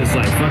 I got this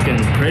like fucking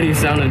pretty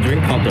sounding drink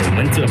called the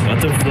Winter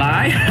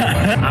Butterfly.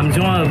 I'm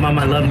joined by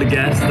my lovely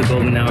guest, the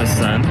Golden Hour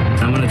Sun.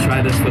 I'm gonna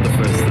try this for the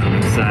first time. I'm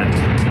excited.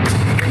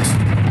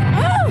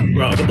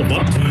 Bro, what the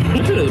fuck?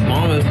 This shit is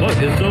bomb as fuck.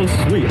 It's so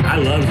sweet. I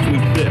love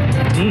sweet shit.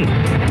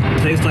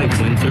 Tastes like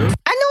winter.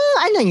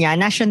 Ano niya?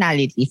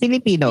 Nationality?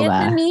 Filipino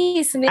ba?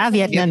 Vietnamese.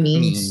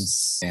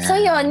 Vietnamese. Yeah. So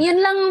yun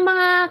lang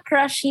mga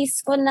crushes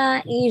ko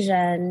na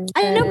Asian.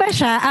 Ano ba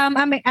siya?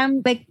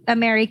 Like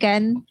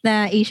American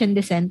na Asian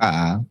descent?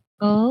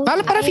 Oh.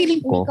 Para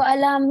feeling ko. Hindi ko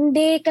alam.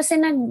 Hindi, kasi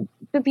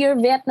pure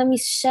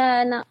Vietnamese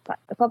siya na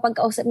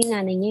kapag-kausap ni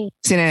nanay niya.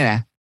 Sino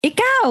na?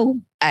 Ikaw!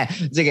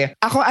 Sige.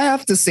 Ako, I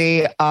have to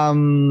say,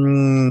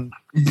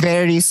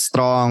 very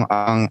strong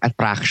ang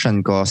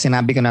attraction ko.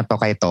 Sinabi ko na to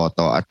kay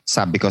Toto at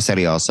sabi ko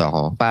seryoso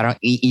ako. Parang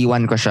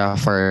iiwan ko siya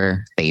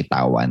for Tay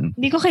Tawan.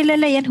 Hindi ko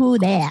kilala yan. Who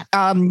that?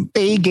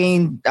 Tay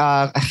gained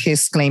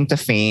his claim to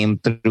fame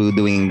through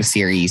doing the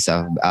series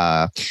of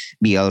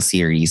BL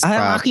series.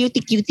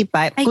 Cutie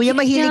pa. Kuya,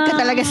 mahilig ka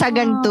talaga sa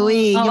ganito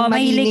eh. Oo, yung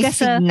mahilig ka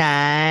sa...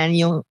 tignan.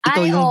 Yung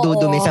ito yung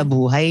dudumi sa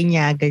buhay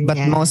niya. Ganyan. But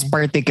most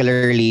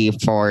particularly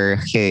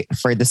for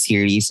the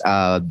series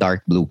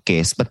Dark Blue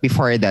Kiss. But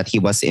before that, he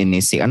was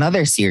in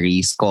another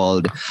series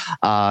called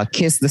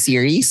Kiss the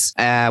Series,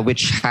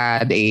 which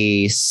had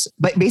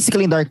but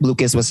basically Dark Blue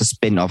Kiss was a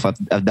spin-off of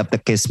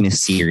the Kiss Me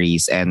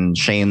series, and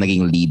siya yung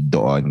naging lead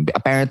doon.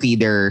 Apparently,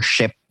 they're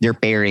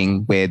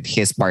pairing with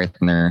his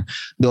partner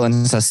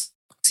doon sa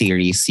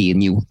series, si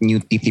New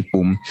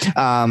Titipum.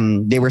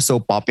 They were so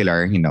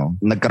popular,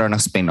 nagkaroon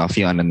ng spin-off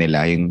yung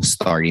yung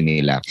story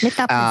nila.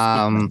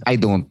 I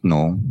don't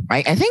know.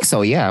 I think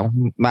so, yeah.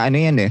 Maano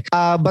yan eh.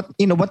 But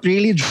what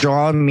really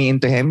drawn me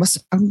into him was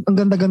ang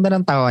ganda-ganda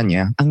ng tawa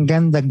niya. Ang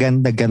ganda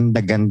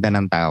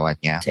ng tawa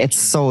niya. It's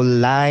so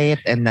light,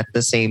 and at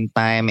the same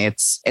time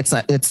it's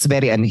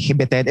very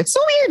uninhibited. It's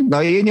so weird, no?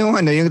 Yun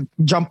yung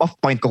jump off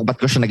point ko ba't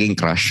ko siya naging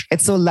crush.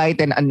 It's so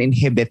light and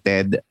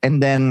uninhibited,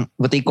 and then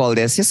what they call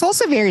this, he's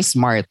also very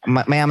smart.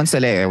 Mayaman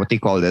sila eh. What do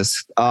you call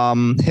this?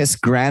 His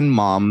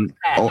grandmom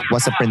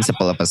was a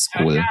principal of a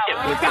school.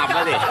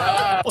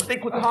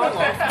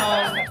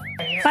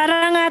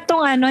 Para nga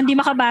tong hindi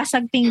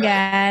makabasag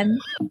pinggan.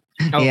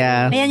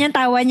 Yeah. Ayan yung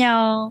tawa niya.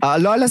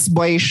 Lola's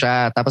boy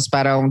siya. Tapos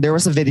parang there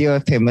was a video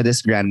of him with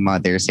his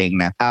grandmother saying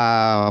na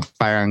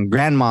parang,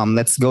 grandmom,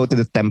 let's go to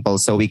the temple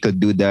so we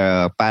could do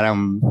the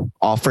parang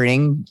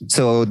offering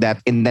so that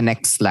in the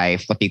next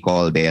life, what do you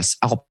call this?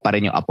 Ako pa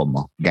rin yung apo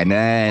mo.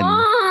 Ganun.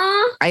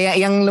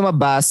 Ay, yung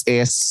lumabas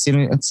is,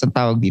 sino ang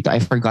tawag dito?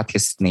 I forgot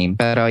his name.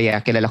 Pero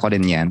yeah, kilala ko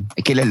rin yan.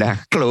 Kilala.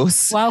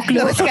 Close. Wow,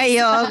 close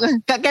kayo.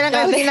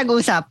 Kailan kayo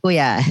nag-usap,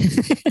 kuya?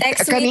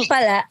 Next week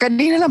pala.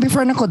 Kanina lang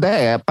before na ko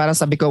para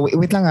sabi ko,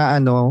 wait lang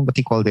what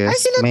do you call this?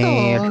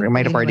 May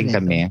recording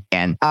kami.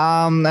 And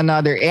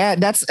another,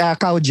 that's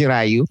Kao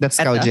Jirayu. That's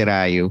Kao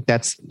Jirayu.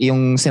 That's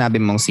yung sinabi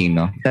mong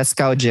sino. That's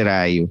Kao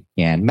Jirayu.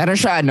 Yan. Meron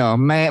siya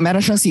meron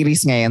siyang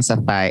series ngayon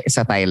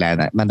sa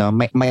Thailand.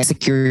 May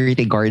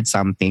security guard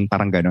something,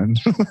 parang ganun.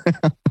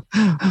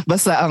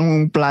 Basta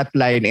ang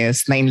plotline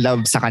is na in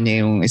love sa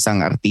kanya yung isang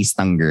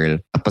artistang girl,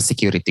 tapos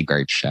security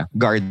guard siya.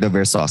 Guard de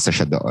Versosa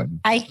siya doon.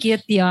 Ay,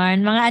 cute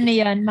yun. Mga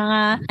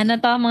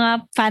mga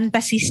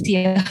fantasies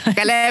yun.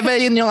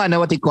 Ka-level yun yung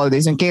what you call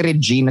this, yung kay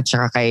Regine at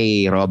saka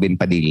kay Robin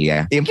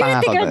Padilla. Yung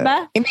security guard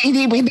ba?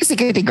 Hindi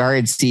security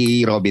guard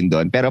si Robin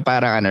doon, pero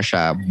parang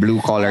siya,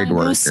 blue-collared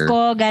worker.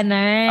 Gusto,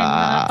 ganun.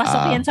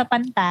 Pasok yan sa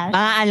pantas.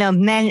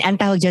 Ang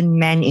tawag dyan,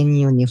 men in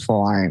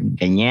uniform.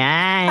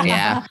 Ganyan.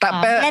 Yeah.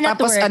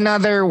 Tapos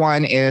another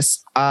one is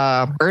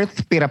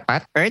Earth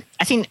Pirapat. Earth?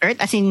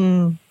 As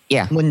in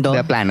yeah, mundo.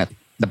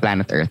 The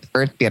planet Earth.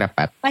 Earth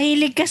Pirapat.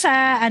 Mahilig ka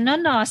sa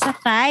sa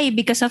Thai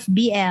because of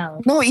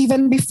BL. No,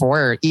 even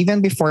before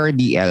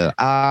DL.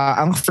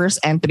 Ang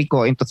first entry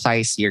ko into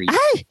Thai series.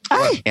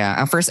 Ay! Yeah,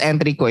 ang first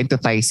entry ko into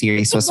Thai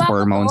series was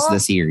Hormones the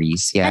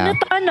series. Yeah.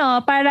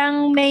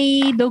 Parang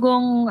may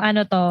dugong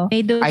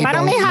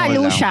parang may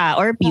halo siya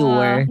or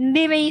pure.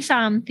 Hindi, may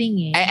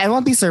something eh. I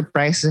won't be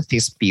surprised if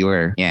he's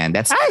pure. Yeah,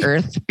 that's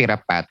Earth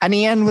Pirapat. Ano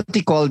yan, what they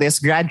call this?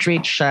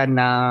 Graduate siya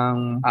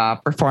ng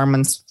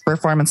performance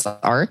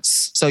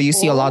arts. So you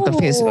see a lot of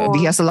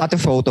he has a lot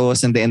of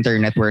photos in the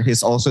internet where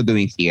he's also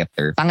doing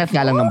theater. Pangat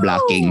nga lang ng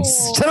blockings.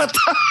 Charot!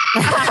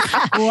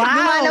 Wow!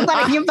 Lumana pa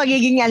rin yung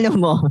pagiging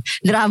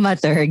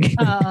dramaturg.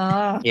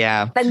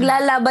 Yeah.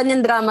 Naglalaban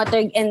yung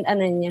dramaturg and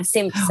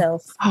simp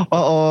self.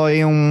 Oo,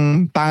 yung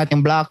pangat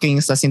yung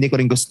blockings, tas hindi ko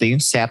rin gusto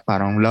yung set,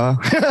 parang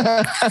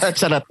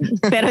Charot.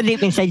 Pero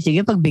deep inside,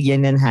 sige,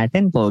 pagbigyan na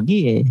natin,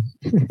 pogi eh.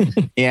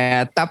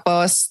 Yeah,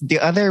 tapos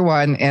the other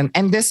one, and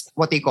this,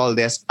 what they call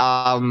this,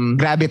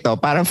 grabe to,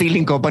 parang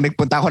feeling ko pag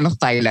nagpunta ako ng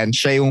Thailand,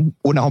 siya yung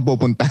una kong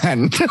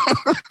pupuntahan.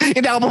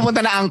 Hindi ako pupunta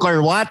ng Angkor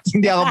Wat,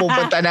 hindi ako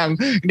pupunta ng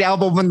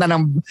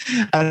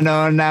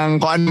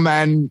kung ano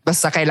man,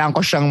 basta kailangan ko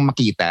siyang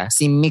makita.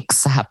 Si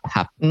Mix sa Hap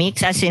Hap.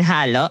 Mix as in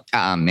halo?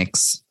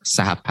 Mix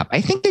sa Hap Hap.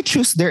 I think they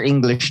choose their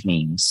English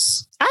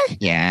names.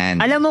 Ay! Yan.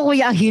 Alam mo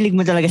kuya, ang hilig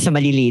mo talaga sa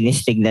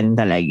malilinis. Tignan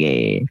talaga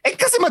eh.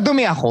 Kasi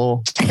madumi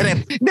ako.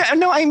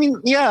 No, I mean,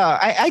 yeah,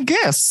 I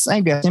guess.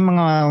 Yung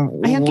mga...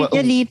 Ay, ang cute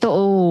niya dito,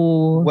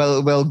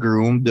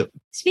 well-groomed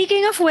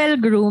Speaking of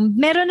well-groomed,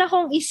 meron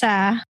akong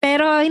isa,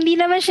 pero hindi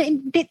naman siya,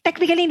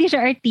 technically hindi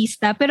siya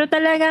artista, pero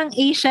talagang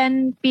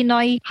Asian,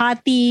 Pinoy,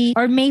 hottie,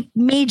 or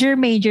major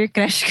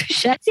crush ko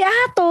siya. Si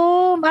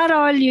Atom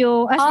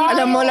Arroyo.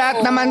 Alam mo,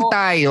 lahat naman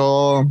tayo.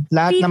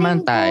 Lahat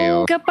naman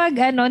tayo. Kapag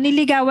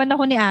niligawan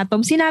ako ni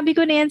Atom, sinabi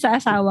ko na yan sa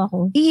asawa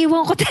ko.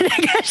 Iiwan ko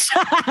talaga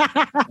siya.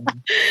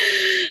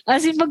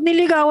 Kasi pag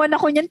niligawan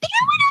ako niyan,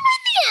 tingnan mo naman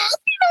niya.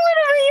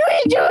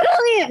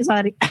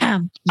 Sorry.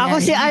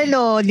 Ako si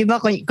di ba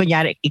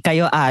kunyari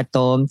ikayo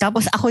Atom,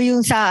 tapos ako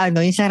yung sa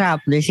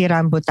Rappler, si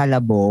Rambo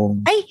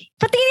Talabong. Ay,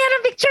 patingin nga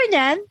ng picture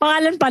niyan.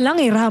 Pangalan pa lang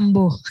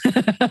Rambo.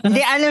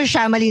 Hindi,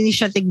 siya, malinis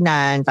siya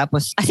tignan.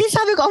 Tapos,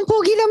 sabi ko, ang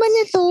pogi naman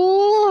nito.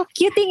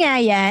 Cute nga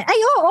yan. Ay,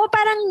 oo,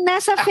 parang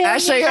nasa film.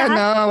 Siya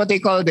what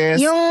they call this?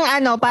 Yung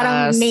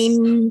parang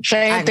main...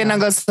 Siya yung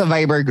tinanggal sa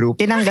Viber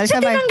group. Tinanggal sa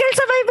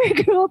Viber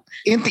group.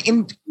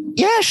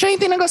 Siya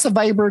yung tinanggal sa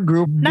Viber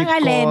group. Nang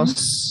alin?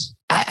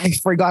 I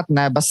forgot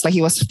na. Basta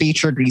he was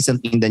featured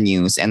recently in the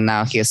news and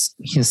now he's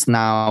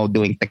now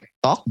doing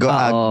TikTok,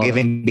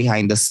 giving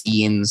behind the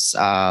scenes,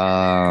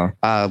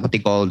 what they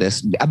call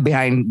this,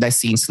 behind the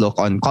scenes look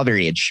on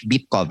coverage,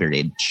 beat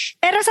coverage.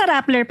 Pero sa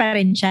Rappler pa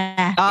rin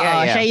siya.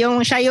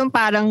 Oo, siya yung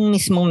parang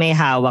mismo may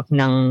hawak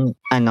ng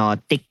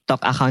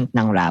TikTok account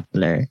ng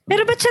Rappler.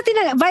 Pero ba't siya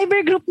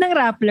Viber group ng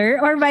Rappler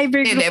or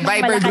Viber group ng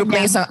Viber group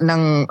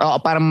ng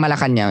parang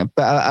Malacanang,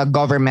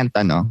 government.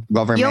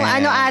 Yung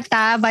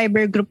ata,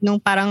 Viber group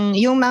nung parang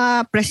yung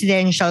mga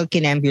presidential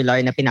kinembular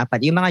na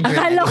yung mga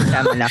journalist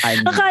sa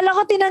Malacanang. Akala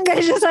ko tinanggal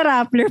siya sa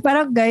Rappler.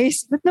 Parang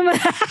guys, ba't naman?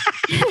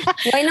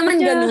 Why naman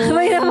ganun?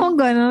 Why naman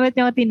ganun? Ba't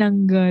niya ko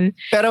tinanggal?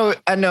 Pero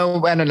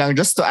lang,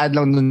 just to add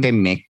lang nun kay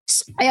Mix.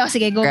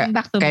 Sige, going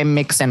back to kay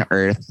Mix and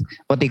Earth,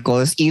 what they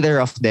call is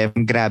either of them,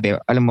 grabe,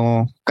 alam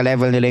mo,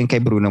 ka-level nila yung kay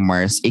Bruno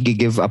Mars,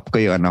 i-give up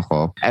ko yung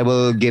I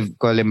will give,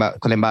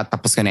 kulimba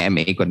tapos ko na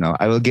MA ko,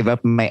 I will give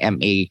up my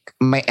MA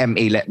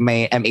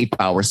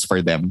powers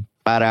for them.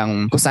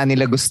 Parang kung saan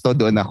nila gusto,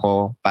 doon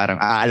ako. Parang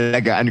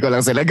aalagaan ko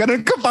lang sila.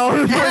 Ganun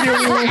ka-powerful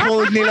yung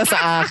hold nila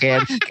sa akin.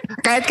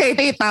 Kahit kayo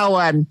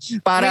itawan.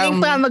 Parang... Galing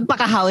pa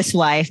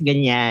magpaka-housewife,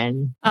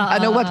 ganyan.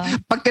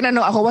 Pag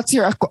tinanong ako, what's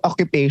your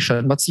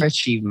occupation? What's your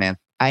achievement?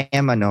 I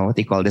am what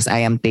they call this?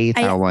 I am Tay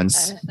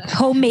Tawan's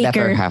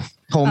homemaker.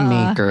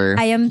 Homemaker.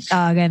 I am,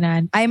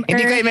 ganon.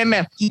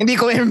 Hindi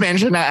ko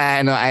i-mention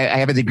na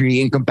I have a degree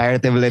in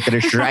comparative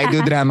literature. I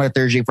do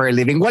dramaturgy for a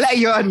living. Wala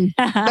yun.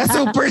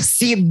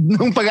 Na-supersede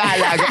nung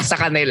pag-aalaga sa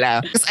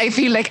kanila. Because I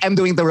feel like I'm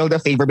doing the world a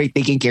favor by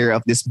taking care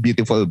of these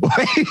beautiful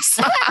boys.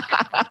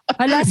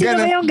 Wala, sino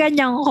ba yung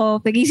ganyan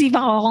ko?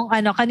 Pag-isipan ko kung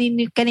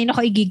kanino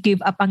ko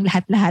i-give up ang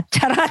lahat-lahat.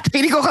 Charot.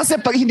 Hindi ko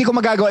kasi pag hindi ko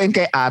magagawin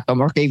kay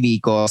Atom or kay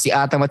Vico, si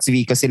Atom at si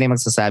Vico, sila yung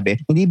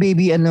magsasabi, hindi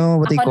baby,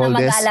 what they call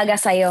this? Ako na mag-aalaga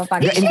sa'yo.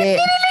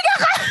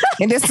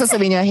 Hindi,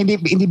 sasabihin niya,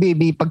 hindi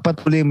baby,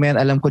 pagpatuloy mo yan,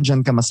 alam ko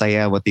dyan ka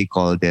masaya, what they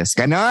call this.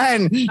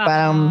 Ganon!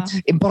 Parang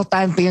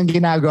importante yung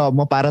ginagawa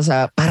mo para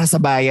sa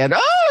bayan.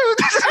 Oh!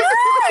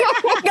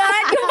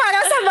 God, yung para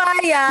sa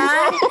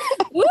bayan?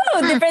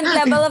 Different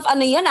level of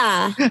yan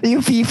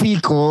Yung fifi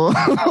ko.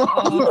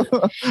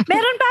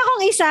 Meron pa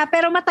akong isa,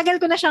 pero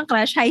matagal ko na siyang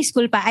crush. High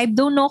school pa. I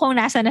don't know kung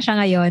nasa na siya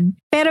ngayon.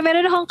 Pero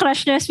meron akong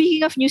crush na,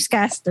 speaking of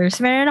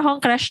newscasters, meron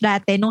akong crush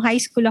dati nung high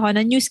school ako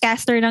na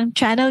newscaster ng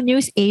Channel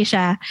News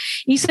Asia.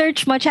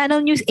 I-search mo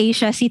Channel News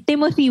Asia, si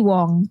Timothy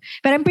Wong.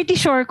 Pero I'm pretty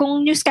sure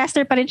kung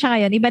newscaster pa rin siya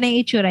ngayon, iba na yung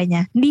itsura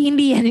niya.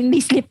 Hindi yan, hindi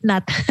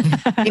Slipknot.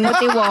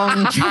 Timothy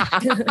Wong.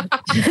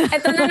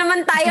 Ito na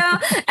naman tayo.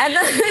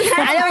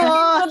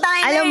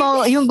 Alam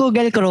mo, yung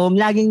Google Chrome,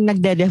 laging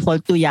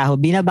nagde-default to Yahoo.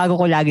 Binabago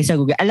ko lagi sa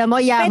Google. Alam mo,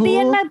 Yahoo...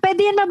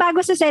 Pwede yan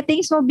mabago sa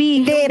settings mo,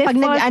 B. Hindi, pag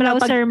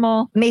browser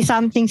mo. May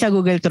something sa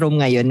Google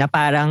Chrome ngayon na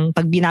parang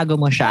pag binago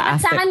mo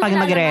siya, pag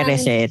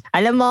magre-reset.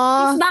 Alam mo...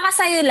 Baka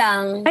sa'yo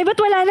lang. Ay, ba't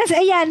wala na?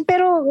 Ayan,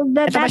 pero...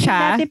 Ito ba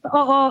siya?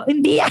 Oo,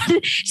 hindi yan.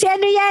 Si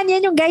yan?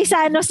 Yan yung guy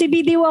sa si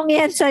B.D. Wong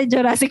yan sa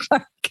Jurassic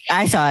Park.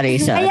 Ay, sorry.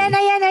 Ayan.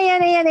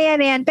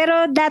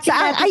 Pero dati...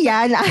 Saan?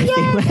 Ayan.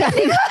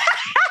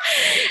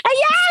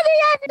 Ayan,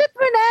 pinot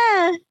mo na.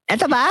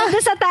 Ito ba? Ito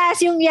sa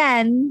taas yung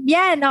yan.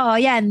 Yan.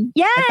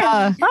 Ito.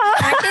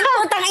 Martin,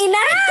 putang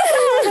ina!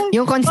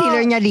 Yung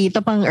concealer niya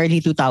dito pang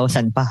early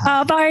 2000 pa.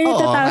 Pang early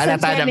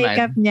 2000 yung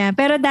makeup niya.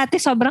 Pero dati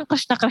sobrang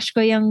crush na crush ko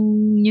yung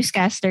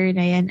newscaster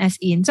na yan as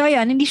in. So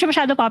yun, hindi siya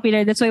masyado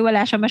popular. That's why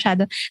wala siya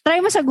masyado.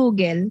 Try mo sa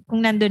Google kung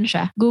nandun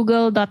siya.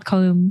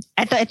 Google.com.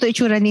 Ito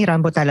itsura ni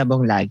Rambo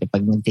Talabong lagi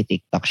pag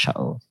nagti-TikTok siya.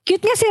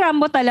 Cute nga si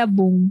Rambo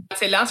Talabong.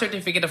 Silang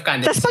certificate of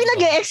candidacy. Tapos pag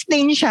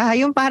nag-explain siya,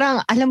 yung parang,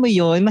 alam mo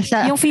yun,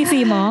 yung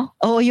fifi mo?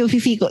 Oo, yung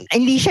fifi ko.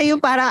 Hindi siya yung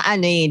parang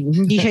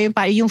hindi siya yung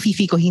parang yung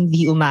fifi ko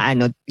hindi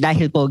umaano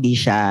dahil pogi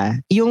siya.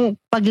 Yung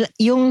pag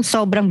yung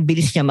sobrang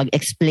bilis niya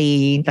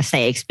mag-explain, tapos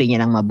na-explain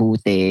niya ng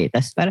mabuti.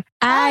 Tapos parang,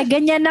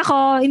 ganyan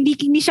ako.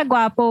 Hindi siya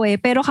gwapo eh.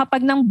 Pero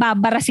kapag nang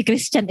babara si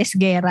Christian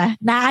Esguerra,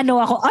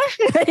 naano ako,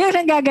 yung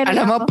nanggaganon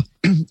ako.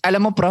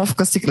 Alam mo, prof,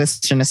 kasi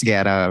Christian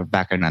Esguerra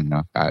back in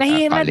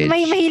college.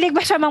 Mahilig ba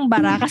siya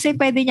mangbara? Kasi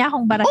pwede niya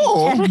akong barahin.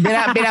 Oo.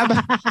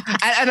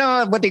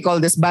 What do you call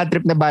this? Bad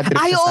trip sa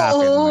akin.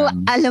 Oo.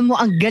 Alam mo,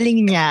 ang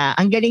galing niya.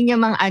 Ang galing niya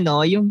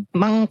yung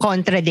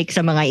mang-contradict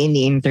sa mga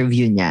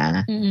ini-interview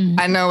niya. Mm-hmm.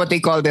 What do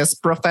you call this?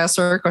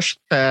 Professor ko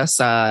siya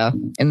sa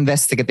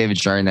investigative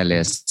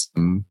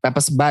journalism.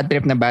 Tapos bad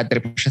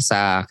trip siya sa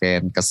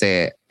akin.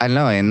 Kasi 9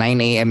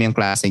 a.m. yung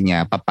klase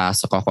niya.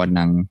 Papasok ako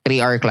ng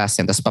 3-hour class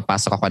niya. Tapos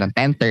papasok ako ng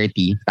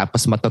 10:30.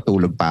 Tapos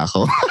matutulog pa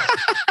ako.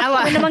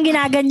 Ako naman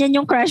ginaganyan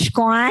yung crush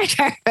ko.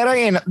 Pero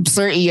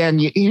Sir Ian,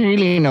 he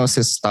really knows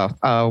his stuff.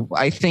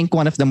 I think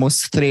one of the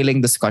most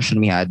thrilling discussion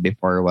we had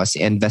before was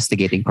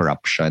investigating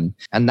corruption.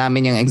 Ang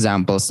dami niyang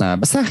examples na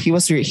basta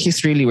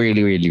he's really,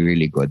 really, really,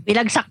 really good.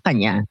 Bilagsak ka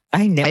niya.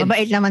 Ay, hindi.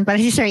 Mabait naman para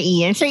si Sir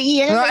Ian. Sir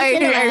Ian. No,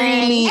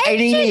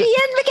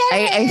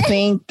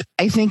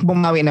 I think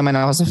bumawi naman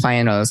ako sa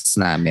finals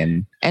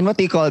namin. And what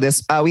do you call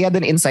this? We had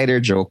an insider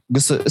joke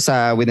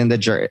within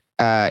the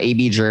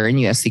AB Journ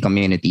UST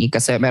community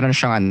kasi meron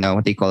siyang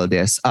what do you call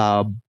this?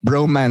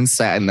 Bromance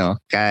sa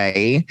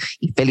kay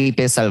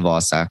Felipe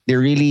Salvosa. They're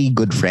really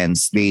good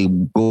friends. They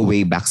go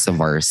way back sa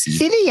varsity.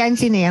 Sino yan,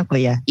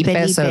 kuya?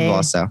 Felipe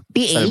Salvosa.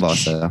 PH?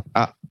 Salvosa.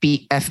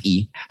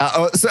 PFE.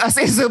 So as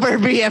in super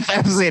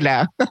BFF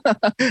sila.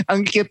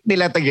 Ang cute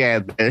nila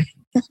together.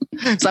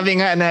 Sabi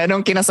nga na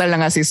nung kinasal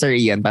na nga si Sir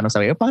Ian, paano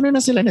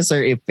na sila ni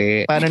Sir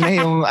Ipe? Paano na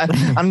yung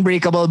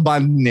unbreakable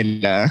bond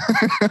nila?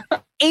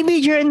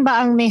 AB Journ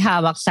ba ang may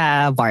hawak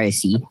sa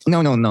varsity?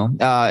 No.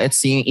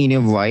 It's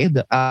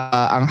Univoid.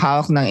 Ang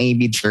hawak ng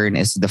AB Journ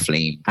is The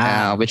Flame,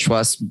 which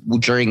was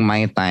during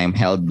my time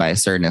held by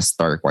Sir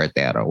Nestor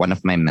Cuartero, one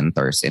of my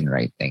mentors in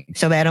writing.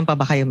 So meron pa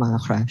ba kayo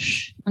mga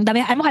crush? Ang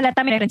dami,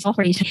 halata may reference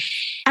operation.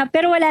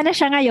 Pero wala na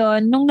siya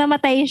ngayon. Nung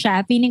namatay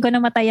siya, feeling ko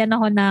namatayan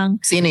ako ng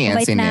Sino yan?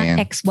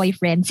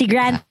 Ex-boyfriend. Si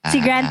Grant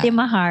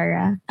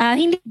Imahara.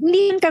 Hindi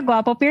yun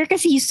kagwapo, pero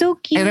kasi he's so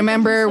cute. I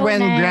remember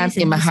when Grant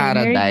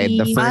Imahara died,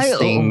 the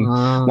first thing,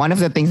 one of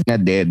the things na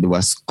did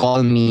was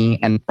call me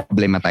and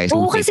problematize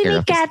who take care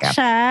of his cat.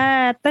 Siya.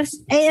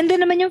 Tapos, andun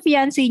naman yung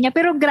fiancé niya.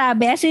 Pero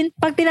grabe, as in,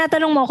 pag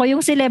tinatanong mo ko,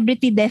 yung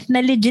celebrity death na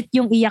legit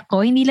yung iyak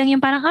ko, hindi lang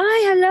yung parang,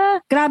 ay hala,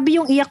 grabe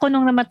yung iyak ko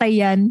nung namatay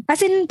yan. As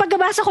in,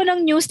 pagkabasa ko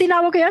ng news,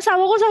 tinawag ko yung asawa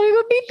ko, sabi ko,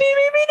 Bibi,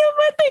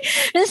 namatay.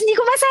 Tapos hindi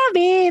ko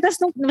masabi. Tapos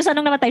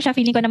nung namatay siya,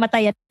 feeling ko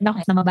namatay at na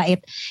mabait.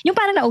 Yung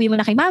parang nauwi mo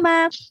na kay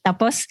mama,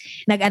 tapos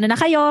nag-ano na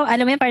kayo,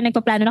 alam mo yan, parang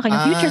nagpaplano na kayo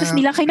ng future, tapos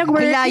hindi lang kayo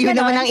nag-work. Layo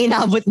naman ang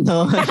inabot, no?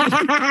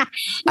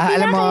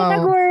 Alam mo,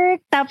 nag-work,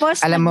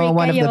 tapos alam mo,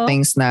 one of the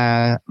things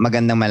na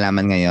magandang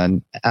malaman ngayon,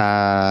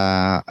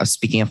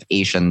 speaking of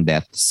Asian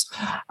deaths,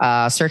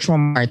 search mo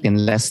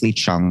Martin Leslie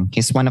Chung.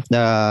 He's one of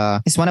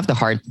the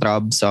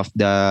heartthrobs of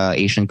the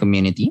Asian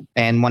community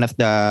and one of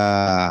the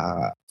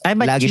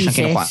lagi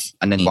siyang kinukuha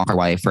ng Wong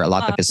Kar-wai for a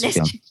lot of his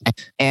films.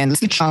 And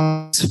Leslie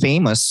Chung is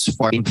famous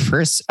for being the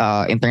first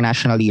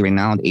internationally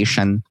renowned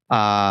Asian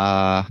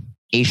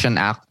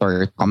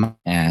actor.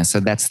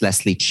 So that's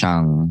Leslie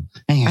Chung.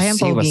 Ay,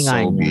 she was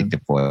so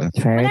beautiful.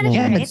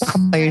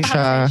 Nagpakamatay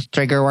siya.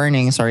 Trigger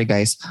warning, sorry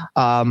guys.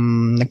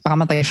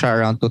 Nagpakamatay siya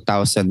around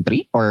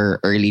 2003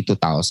 or early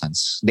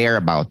 2000s.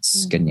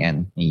 Thereabouts.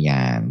 Ganyan.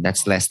 Yan.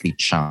 That's Leslie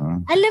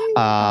Chung. Alam mo.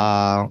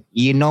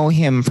 You know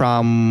him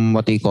from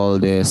what do you call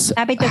this?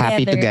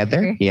 Happy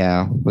Together.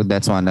 Yeah.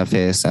 That's one of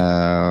his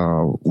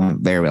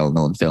very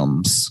well-known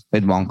films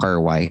with Wong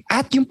Kar-wai.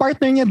 At yung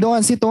partner niya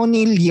doon, si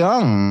Tony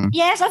Leung.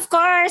 Yes, of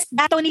course.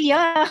 Tony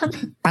Leung.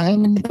 Tangin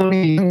na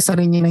Tony Leung. Isa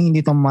rin niya na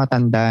hindi ito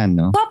matanda,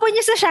 no? Gwapo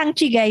niya sa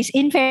Shang-Chi, guys.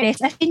 In fairness.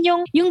 As in,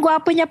 yung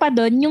gwapo niya pa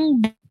doon,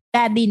 yung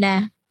daddy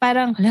na.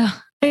 Parang,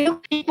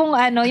 yung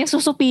yung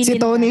susupilin. Si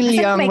Tony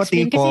Leung, what do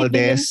you call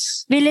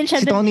this? Villain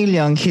siya. Si Tony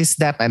Leung, he's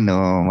that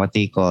what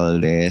do you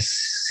call this?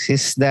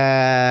 He's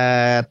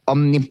that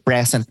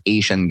omnipresent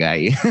Asian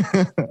guy.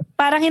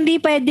 Parang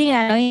hindi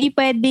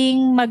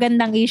pwedeng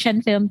magandang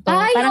Asian film to.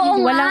 Ay,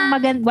 parang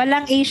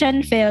walang Asian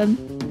film.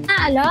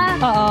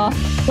 Oo.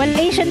 Walang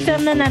Asian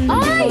film na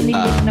nandun si Tony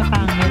Leung na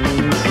pangit.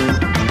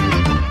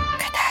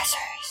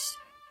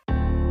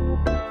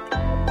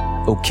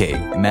 Okay,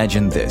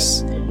 imagine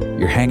this.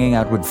 You're hanging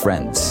out with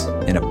friends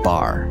in a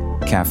bar,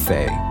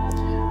 cafe,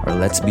 or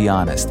let's be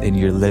honest, in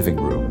your living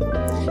room,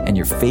 and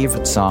your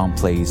favorite song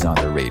plays on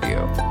the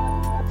radio.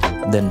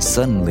 Then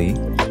suddenly,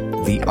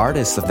 the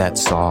artist of that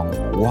song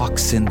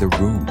walks in the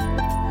room.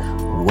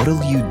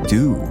 What'll you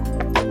do?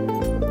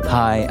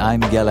 Hi,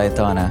 I'm Miguel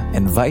Aitona,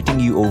 inviting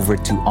you over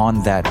to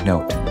On That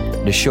Note,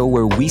 the show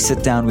where we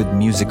sit down with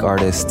music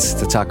artists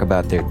to talk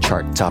about their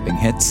chart-topping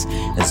hits,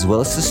 as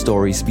well as the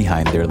stories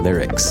behind their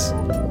lyrics.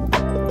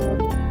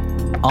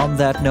 On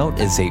That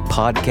Note is a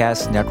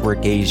Podcast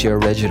Network Asia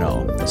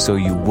original, so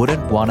you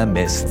wouldn't want to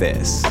miss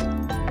this.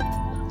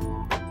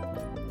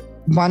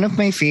 one of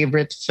my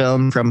favorite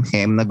film from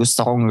him na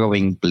gusto kong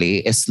gawing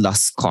play is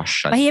Lost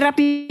Caution. Mahirap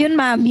yun,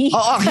 mami.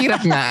 Oo,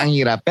 hirap nga, ang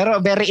hirap. Pero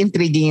very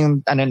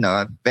intriguing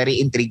very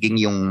intriguing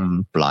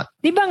yung plot.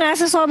 Di ba nga,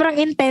 sa sobrang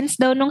intense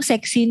daw nung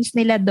sex scenes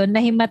nila doon,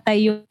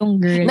 nahimatay yung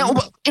girl.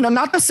 No,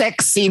 not the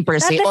sex scene per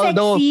se,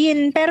 although... Sex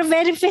scene, pero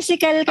very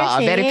physical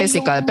kasi. Very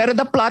physical. Pero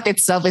the plot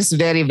itself is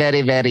very,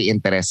 very, very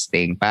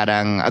interesting.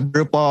 Parang a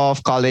group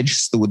of college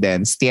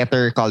students,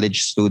 theater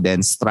college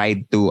students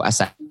tried to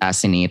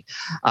assassinate,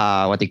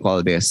 what do you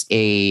call this?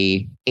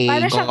 A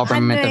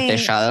government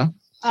official.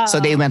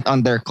 So they went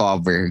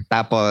undercover.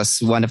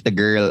 Tapos one of the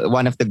girls,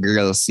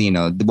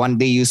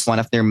 they used one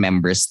of their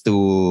members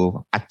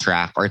to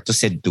attract or to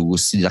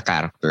seduce the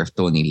character of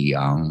Tony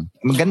Leung.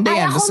 Maganda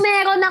yan. Ako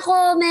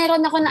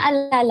meron ako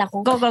naalala ko.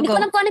 Go. Hindi ko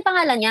alam kung ano yung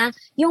pangalan niya.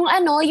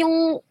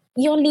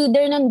 Yung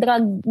leader ng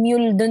drug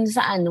mule dun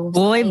sa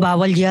Uy,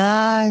 bawal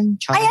yan.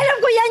 Ay, alam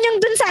ko yan yung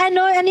dun sa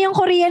ano yung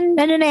Korean,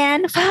 na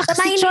yan? Fuck,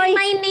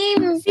 My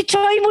name. Si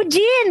Choi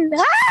Moo-jin.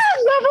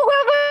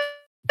 Gwapo.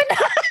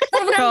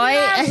 Troy.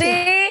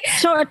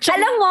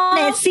 Alam mo,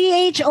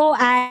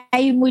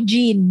 CHOI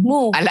Moo-jin.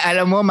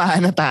 Alam mo,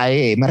 mahana tayo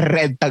eh.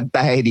 Mar-red tag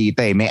tayo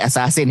dito eh. May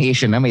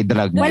assassination na, may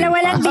drug.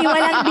 Walang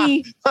di.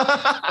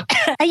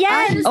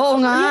 Ayan. Oo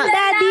nga. Yung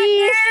daddy.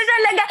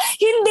 Talaga,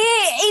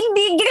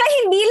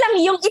 hindi lang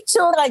yung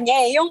itsura niya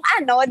eh. Yung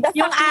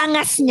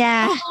angas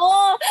niya.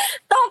 Oo.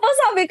 Tapos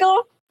sabi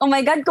ko, oh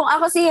my God, kung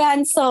ako si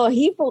Han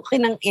So-hee,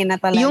 kinang ina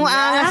talaga. Yung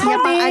angas niya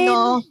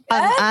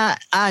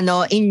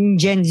in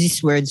Gen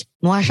Z's words,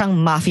 mukha siyang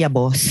mafia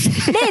boss.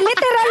 Hindi,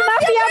 literal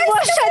mafia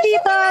boss siya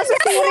dito sa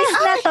series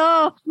na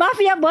to.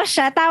 Mafia boss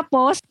siya.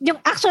 Tapos, yung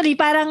actually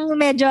parang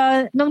medyo,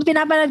 nung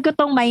pinapanood ko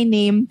tong My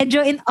Name, medyo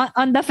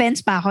on the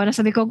fence pa ako.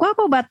 Nasabi ko,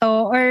 gwapo ba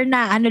to? Or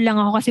lang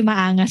ako kasi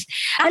maangas.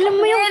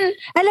 Alam mo yung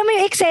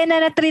eksena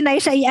na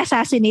trinay siya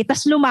i-assassinate,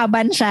 tapos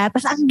lumaban siya,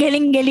 tapos ang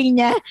galing-galing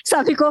niya.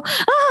 Sabi ko,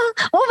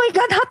 oh my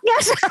God, hot nga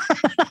siya.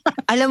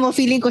 Alam mo,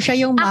 feeling ko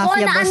siya yung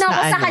mafia boss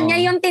na sa kanya,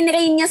 yung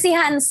tinrain niya si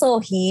Han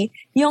So-hee,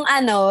 yung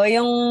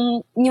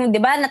di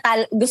ba,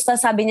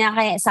 sabi ni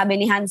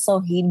Han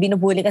So-hee,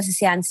 binubuli kasi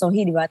si Han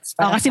So-hee, di ba?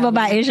 Kasi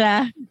babae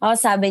siya.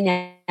 Sabi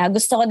niya,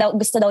 gusto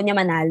daw niya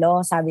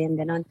manalo. Sabi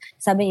niya gano'n.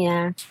 Sabi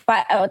niya,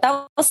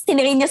 tapos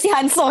tinirain niya si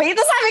Han So-hee.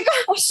 Tapos sabi ko,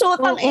 shoot,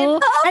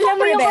 alam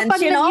mo yung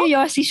kapag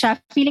nag-yosi siya,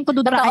 feeling ko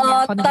dudraan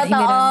niya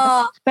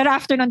ako. Pero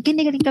after nun,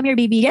 kinigaling kami your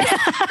baby.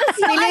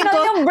 Feeling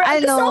ko,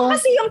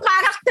 kasi yung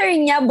character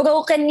niya,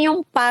 broken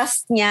yung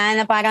past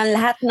niya, na parang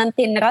lahat ng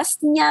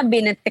tinrust niya,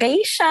 binetray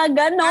siya,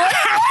 gano'n.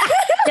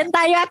 Yan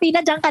tayo,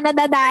 Athena, dyan ka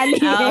nadadali.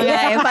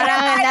 Okay,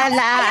 parang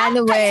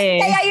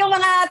Kaya yung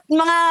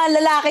mga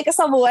lalaki ko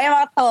sa buhay,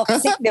 mga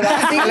toxic, di ba?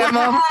 Alam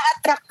mo,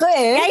 attract ko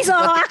eh. Guys,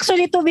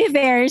 actually, to be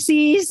fair,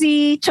 si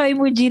Choi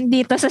Moo-jin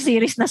dito sa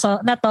series na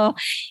to,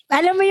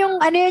 alam mo yung,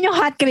 yung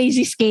hot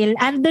crazy scale,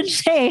 andun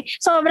siya eh.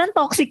 Sobrang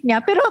toxic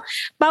niya. Pero,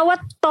 bawat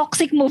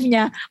toxic move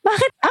niya,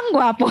 bakit ang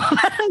gwapo?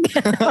 Parang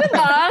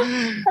gano'n.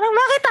 Parang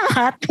bakit ang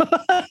hot?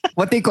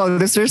 What they call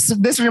this?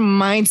 This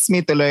reminds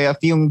me tuloy of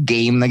yung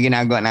game na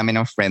ginagawa namin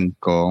ng friend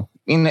ko.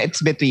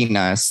 It's between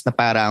us na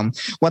parang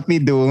what we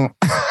do,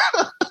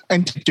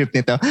 ang trip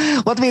nito.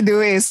 What we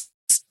do is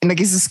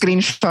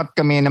nag-screenshot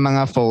kami ng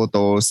mga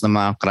photos ng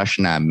mga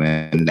crush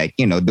namin. Like,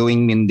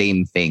 doing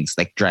mundane things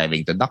like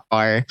driving to the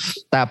car.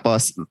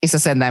 Tapos,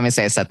 isasend namin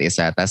sa isa't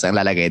isa. Tapos, ang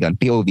lalagay doon,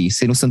 POV,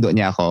 sinusundo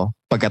niya ako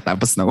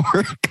pagkatapos na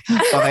work.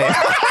 Okay.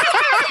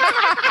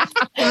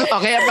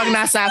 Okay, pag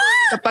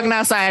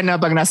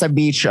nasa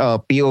beach,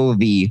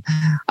 POV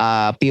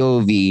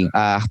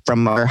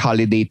from our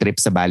holiday trip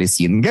sa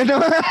Balisin. Gano'n.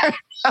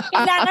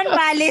 Kailangan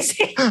balis.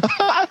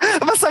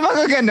 Basta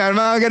mga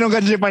ganun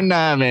kajipan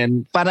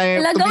namin.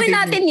 Gawin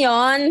natin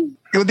yon.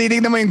 Kung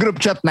titignan mo yung group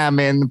chat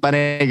namin,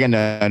 parang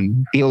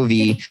ganun.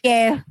 POV.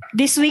 Yeah.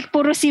 This week,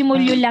 puro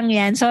simulyo lang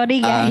yan.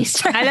 Sorry, guys.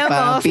 Alam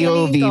mo,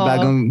 POV,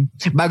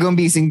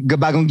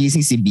 bagong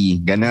gising si B.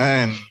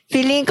 Ganun.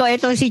 Feeling ko,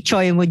 itong si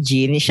Choi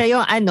Moo-jin,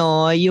 siya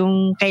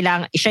yung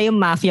siya yung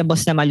mafia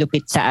boss na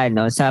malupit sa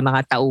mga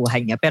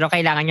tauhan niya. Pero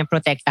kailangan niyang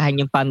protektahan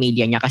yung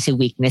pamilya niya kasi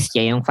weakness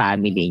niya yung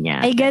family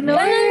niya. Ay, ganun.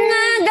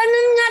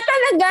 Ganun nga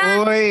talaga.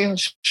 Oy,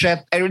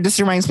 shit.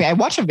 This reminds me, I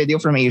watched a video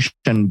from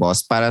Asian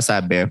Boss para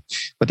sabi,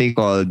 what do you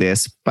call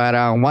this?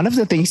 Parang one of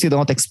the things you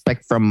don't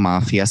expect from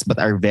mafias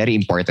but are very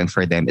important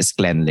for them is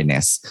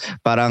cleanliness.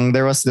 Parang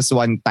there was this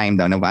one time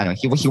daw na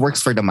he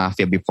works for the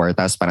mafia before,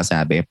 tapos parang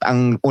sabi,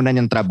 ang una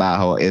niyang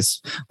trabaho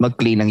is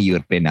mag-clean ng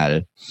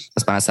urinal.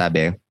 Tapos parang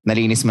sabi,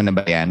 nalinis mo na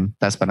ba yan?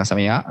 Tapos parang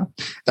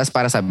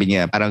sabi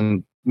niya,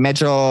 parang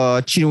medyo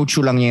chinuchu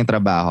lang niya yung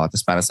trabaho.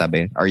 Tapos parang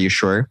sabi, are you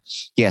sure?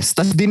 Yes.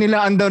 Tapos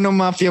dinilaan daw ng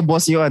mafia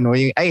boss yung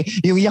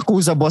yung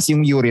Yakuza boss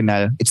yung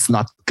urinal. It's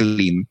not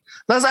clean.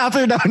 Tapos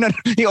after that,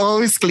 he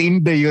always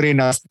cleaned the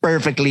urinals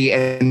perfectly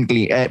and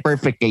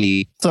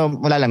perfectly. So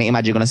wala lang,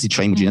 imagine ko na si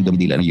Choi Muji na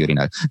dumidila ng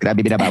urinal.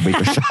 Grabe, binababoy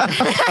ko siya.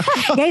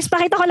 Guys,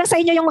 pakita ko lang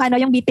sa inyo yung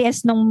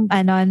BTS nung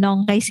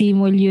kay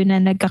Simul yun na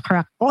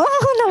nagka-crack.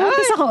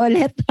 Namuntis ako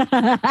ulit.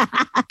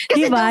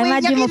 Diba?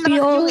 Imagine mo,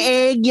 yung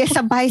egg, sa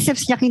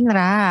biceps niya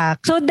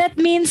kinrack. So that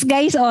means,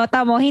 guys,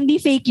 tamo,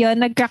 hindi fake yun.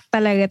 Nag-crack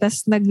talaga,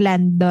 tapos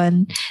nag-land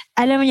doon.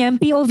 Alam mo yun,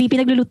 POV,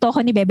 pinagluluto ko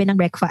ni Bebe ng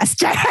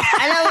breakfast.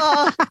 Alam mo,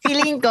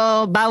 feeling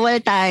ko, bawal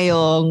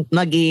tayong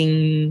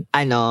maging,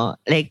 anong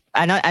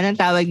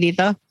tawag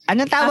dito?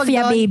 Anong tawag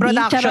doon?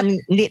 Production.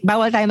 Hindi,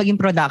 bawal tayo maging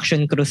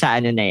production crew sa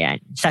na yan.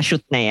 Sa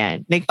shoot na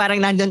yan. Like parang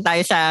nandun tayo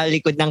sa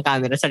likod ng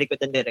camera, sa likod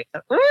ng director.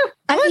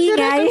 Ang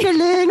ingay.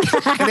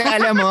 Kasi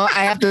alam mo,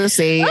 I have to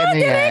say,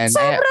 direct,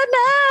 sobra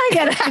na.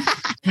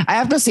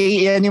 I have to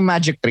say, yan yung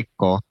magic trick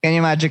ko.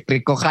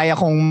 Kaya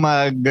kong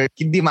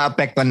hindi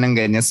maapektuhan ng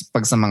ganyan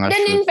pag sa mga shoot.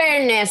 Then in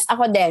fairness,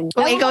 ako din.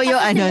 Kung ikaw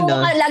yung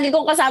lagi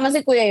kong kasama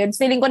si Kuya yun,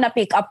 feeling ko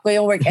na-pick up ko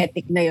yung work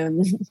ethic na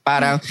yun.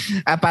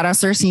 parang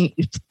Sir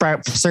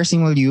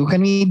Simul,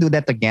 can we do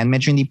that again?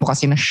 Medyo hindi po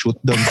kasi na-shoot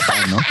doon sa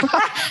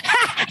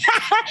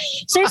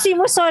Sir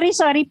Simo, sorry.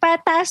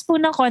 Pataas po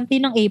ng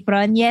konti ng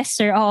apron. Yes,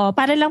 sir. Oo,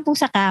 para lang po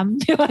sa cam.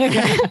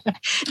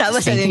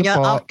 Tapos sabi niyo,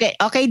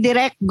 okay,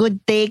 direct,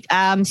 good take.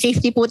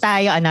 Safety po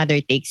tayo,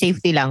 another take.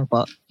 Safety lang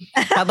po.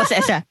 Tapos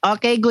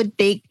okay, good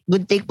take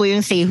po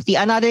yung safety.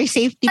 Another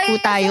safety po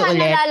tayo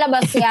ulit. Ay,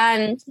 nalalabas yan.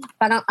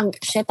 Parang,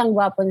 ang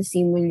gwapo ni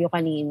Simulyo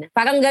kanina.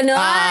 Parang gano'n.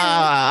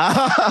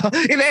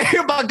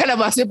 Yung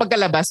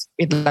pagkalabas.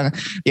 Wait lang.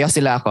 Iyak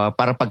sila ako.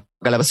 Para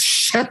pagkalabas,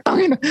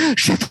 tangina,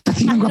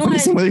 gwapo ni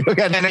Simulyo.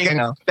 Ganun.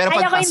 Pero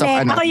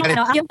pagpasok,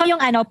 Ako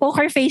yung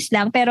poker face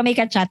lang, pero may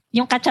kachat.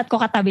 Yung kachat ko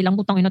katabi lang,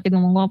 putang ina,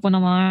 tignan mo gwapo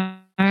naman.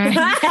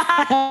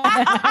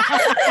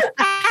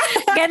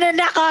 Ganun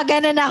ako.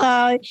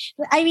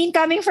 I mean,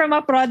 coming from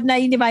a prod na,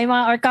 di ba,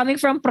 or coming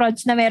from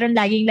prods na meron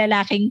laging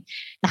lalaking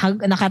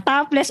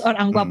naka-topless or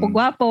ang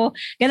gwapo-gwapo.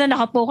 Ganun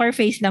ako, poker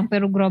face lang.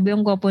 Pero grabe,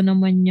 ang gwapo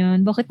naman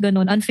yun. Bakit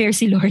ganun? Unfair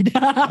si Lord.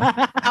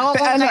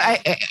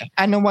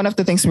 One of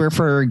the things we're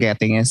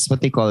forgetting is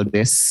what they call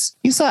this.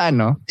 Yung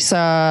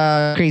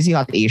sa Crazy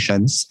Hot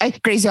Asians.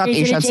 Crazy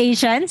Rich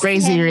Asians?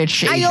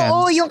 Ay,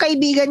 oo, yung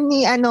kaibigan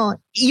ni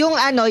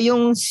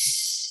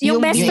yung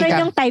best friend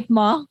yung type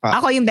mo?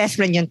 Ako yung best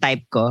friend yung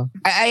type ko.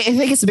 I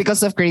think it's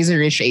because of Crazy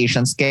Rich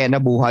Asians kaya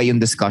nabuhay yung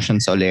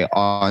discussions ulit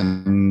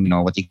on,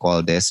 what you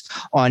call this,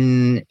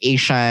 on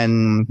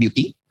Asian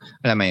beauty.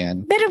 Alam mo yan?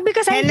 Pero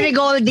because Henry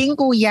Golding,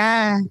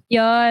 kuya.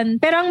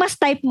 Yon. Pero ang mas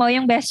type mo,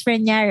 yung best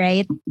friend niya,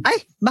 right? Ay,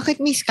 bakit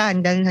may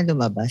scandal na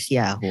lumabas,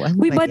 Yahoo?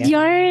 Uy, bad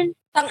yarn.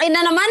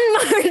 Tangina naman,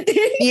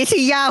 Martin.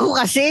 Si Yahoo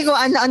kasi, kung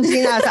ano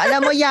sinasa.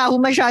 Alam mo,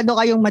 Yahoo, masyado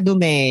kayong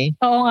madumi.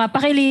 Oo nga,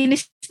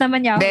 pakilinis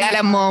naman Yahoo.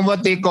 Alam mo,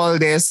 what they call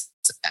this,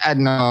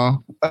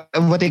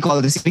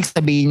 ibig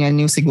sabihin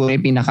yan yung siguro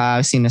yung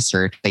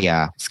pinaka-sinasert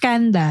kaya.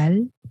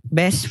 Scandal?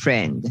 Best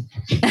friend.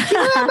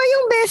 Sino ba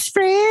yung best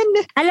friend?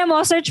 Alam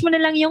mo, search mo na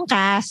lang yung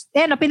cast.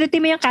 Pinuti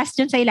mo yung cast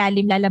dyan sa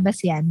ilalim,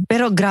 lalabas yan.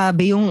 Pero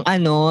grabe yung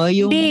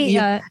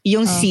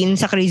scene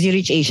sa Crazy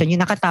Rich Asian,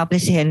 yung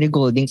nakatopless si Henry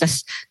Golding,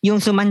 tas yung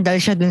sumandal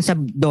siya dun sa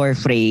door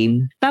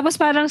frame. Tapos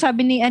parang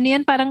sabi ni,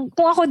 parang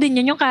kung ako din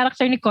yun, yung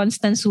character ni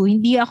Constance Wu,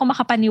 hindi ako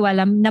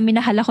makapaniwala na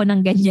minahal ako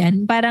ng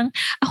ganyan. Parang,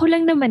 ako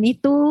lang naman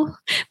ito.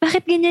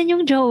 Bakit ganyan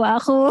yung jowa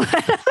ko?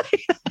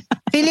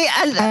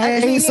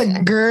 Sa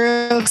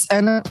girls,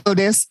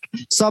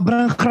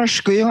 sobrang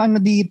crush ko yung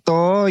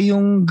dito,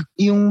 yung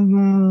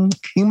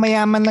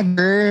mayaman na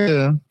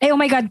girl. Oh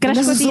my God,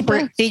 crush ko dito.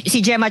 Si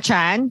Gemma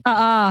Chan?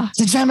 Oo.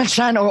 Si Gemma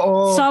Chan,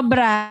 oo.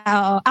 Sobra,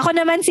 oo. Ako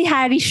naman si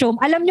Harry Shum.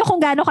 Alam niyo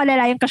kung gaano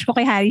kalala yung crush ko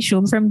kay Harry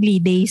Shum from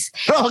Glee Days.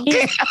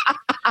 Okay.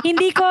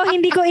 Hindi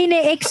ko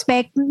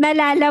ine-expect na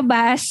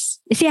lalabas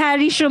si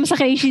Harry Shum sa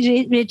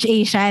Crazy Rich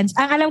Asians.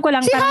 Ang alam ko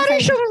lang. Si Harry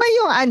Shum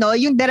ba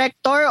yung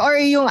director or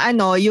yung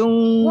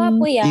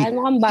Wapo yan,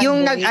 mukhang bad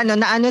yung boy.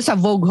 Sa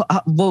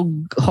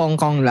Vogue Hong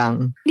Kong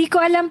lang. Hindi ko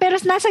alam, pero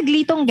nasa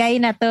Glee tong guy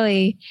na to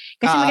eh.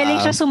 Kasi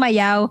magaling siya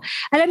sumayaw.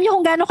 Alam niyo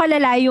kung gaano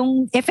kalala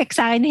yung effect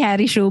sa akin ni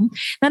Harry Shum.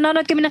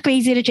 Nanonood kami ng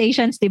Crazy Rich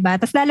Asians, diba?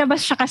 Tapos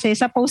lalabas siya kasi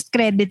sa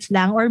post-credits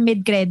lang or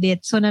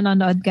mid-credits. So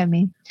nanonood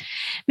kami.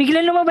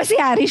 Biglang lumabas si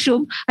Harry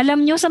Shum.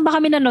 Alam niyo, saan ba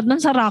kami nanood?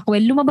 Nun sa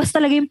Rockwell. Lumabas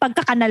talaga yung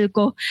pagkakanal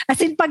ko.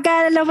 As in,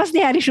 pagkalabas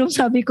ni Harry Shum,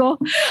 sabi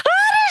ko,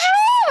 Harry Shum!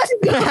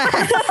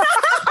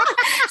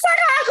 Sa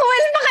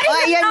Rockwell,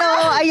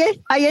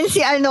 ayan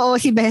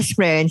si best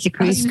friend, si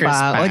Chris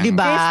Pang. O,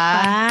 diba? Chris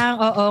Pang,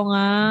 oo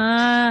nga.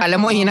 Alam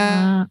mo,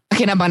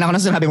 kinabahan ako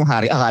na sinabi mong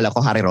Harry. Akala ko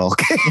Harry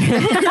Rock.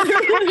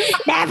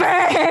 Never!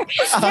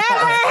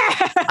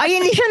 Ay,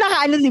 hindi siya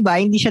nakaano, diba?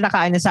 Hindi siya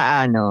nakaano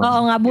sa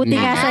Oo nga, buti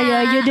nga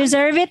sa'yo. You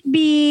deserve it,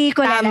 B.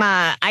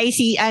 Tama.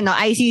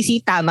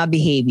 ICC, tama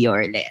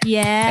behavior.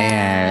 Yes.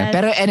 Ayan.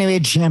 Pero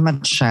anyway, Gemma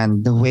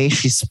Chan, the way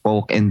she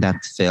spoke in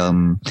that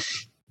film,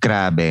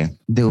 grabe.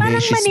 The way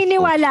parang she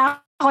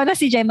maniniwala ako na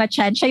si Gemma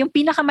Chan, siya yung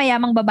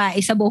pinakamayamang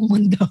babae sa buong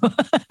mundo.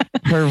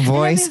 Her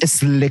voice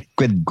is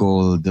liquid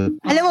gold.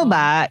 Alam mo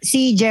ba,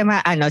 si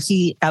Gemma,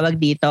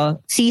 tawag dito,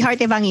 si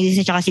Heart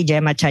Evangelista at si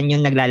Gemma Chan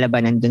yung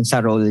naglalabanan dun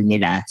sa role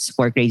nila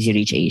for Crazy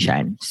Rich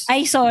Asians.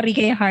 Ay, sorry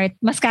kay Heart.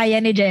 Mas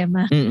kaya ni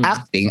Gemma.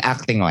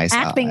 Acting-wise.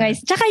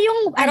 Acting-wise. Tsaka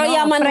yung, pero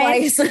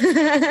yaman-wise.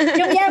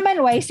 Yung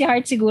yaman-wise si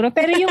Heart siguro.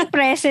 Pero yung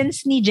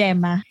presence ni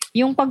Gemma,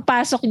 yung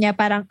pagpasok niya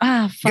parang,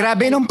 fuck.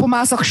 Grabe nung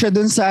pumasok siya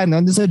dun sa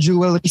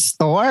jewelry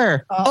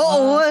store.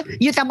 Oo.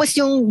 Yung tapos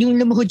yung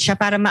lumuhod siya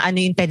para maano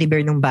yung teddy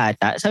bear ng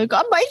bata. Sabi ko,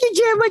 abay si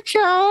Gemma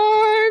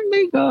Chan.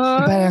 My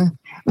God. Parang,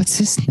 what's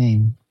his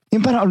name?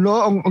 Yung parang,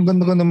 ang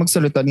ganda-ganda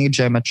magsalita ni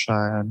Gemma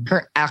Chan.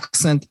 Her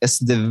accent is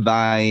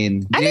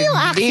divine. Ano yung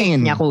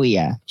accent niya,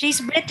 kuya?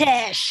 She's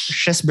British.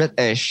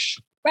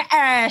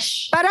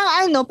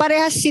 Parang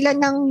parehas sila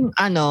ng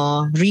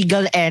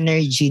regal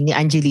energy ni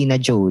Angelina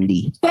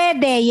Jolie.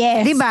 Pwede,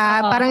 yes.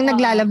 Diba? Parang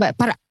naglalaba.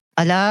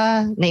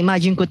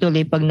 Na-imagine ko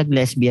tuloy pag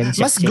nag-lesbian sex.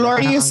 Mas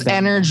glorious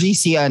energy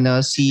si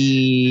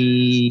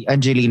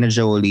Angelina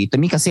Jolie. To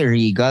me kasi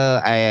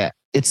regal,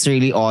 it's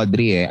really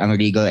Audrey ang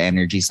regal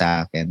energy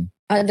sa akin.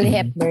 Audrey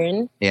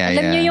Hepburn.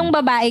 Alam niyo yung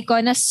babae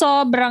ko na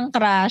sobrang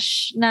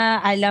crush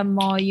na alam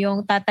mo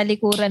yung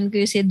tatalikuran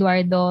ko yung si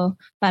Eduardo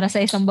para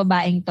sa isang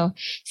babaeng to.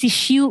 Si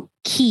Xiu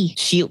Qi.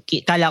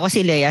 Kala ko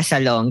si Lea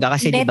Salonga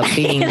kasi di ba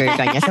pininger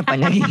ka niya sa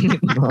panaginip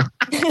mo.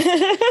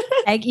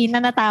 Like,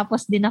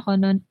 natapos din ako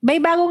nun.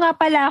 May bago nga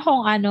pala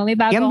akong may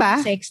bago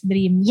akong sex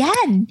dream.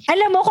 Yan!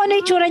 Alam mo kung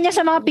ano itsura niya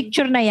sa mga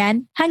picture na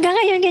yan? Hanggang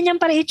ngayon, ganyan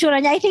para itsura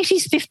niya. I think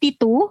she's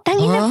 52.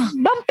 Tangina,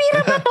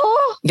 vampira ba to?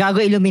 Gago,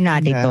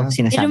 Illuminati to.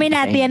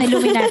 Illuminati yan.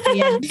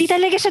 Hindi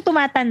talaga siya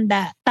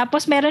tumatanda.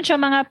 Tapos meron siya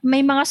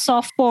may mga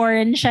soft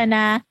porn siya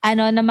na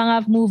na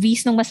mga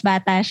movies nung mas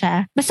bata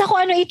siya. Basta kung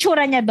ano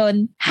itsura niya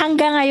doon,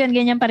 hanggang ngayon,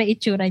 ganyan para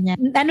itsura niya.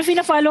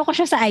 Fina-follow ko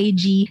siya sa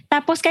IG.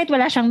 Tapos kahit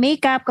wala siyang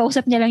makeup,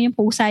 kausap niya lang yung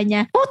pusa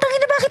niya.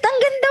 Tangina, bakit ang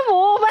ganda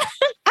mo?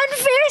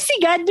 Unfair si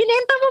God.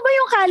 Binenta mo ba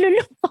yung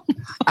kaluluwa?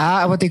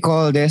 What they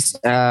call this?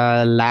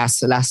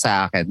 Last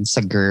sa akin, sa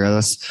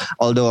girls.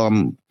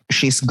 Although,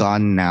 she's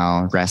gone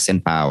now. Rest in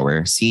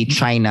power. Si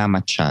China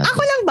Machado. Ako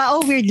lang ba?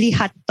 Weirdly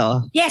hot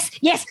to? Yes.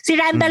 Si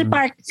Randall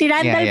Park.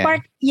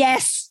 Park,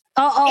 yes.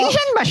 Oo.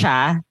 Asian ba siya?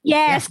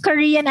 Yes, yeah.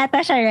 Korean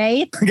ata siya,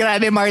 right?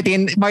 Grabe,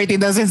 Martin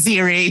doesn't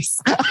see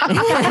race.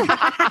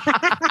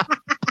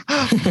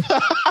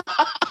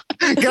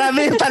 Grabe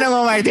yung tanong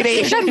mo, Martin.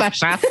 Asian ba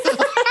siya?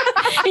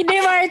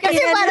 Hindi, Martin.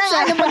 Kasi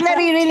parang pag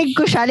naririnig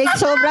ko siya, like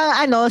sobrang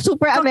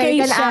super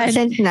American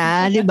accent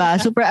na, di ba?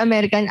 Super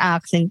American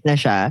accent na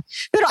siya.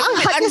 Pero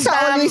ang hot niya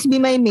sa Always Be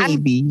My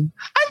Maybe.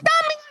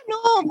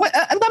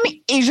 Ang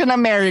daming Asian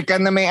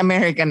American na may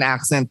American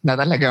accent na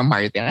talaga,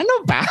 Martin.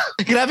 Ano ba?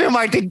 Grabe,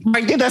 Martin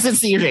doesn't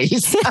see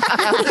race.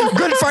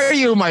 Good for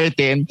you,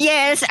 Martin.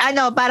 Yes,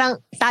 parang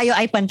tayo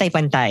ay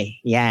pantay-pantay.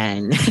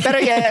 Yan.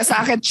 Pero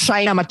sa akin,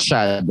 China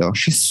Machado.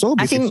 She's so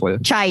beautiful.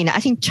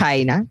 As in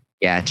China?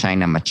 Yeah,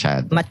 China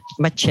Machado.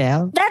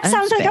 Machel? That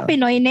sounds like a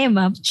Pinoy name,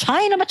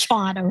 China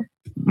Machado.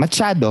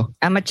 Machado.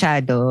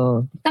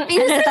 Machado.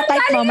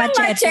 Type mo,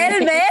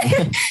 Machel, be?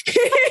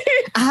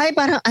 Ay,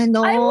 parang Ay,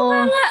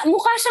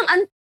 mukha siyang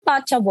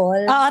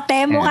untouchable. Oo,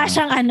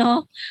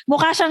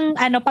 mukha siyang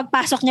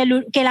pagpasok niya,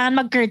 kailangan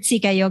mag-curtsy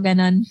kayo,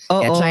 ganon.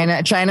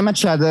 China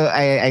Machado,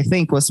 I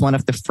think, was one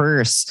of the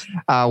first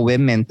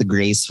women to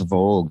grace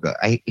Vogue.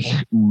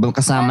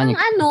 Kasama niya.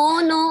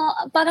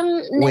 Parang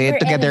never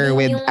together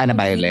with Ana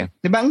Baile.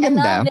 Diba, ang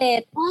ganda? I love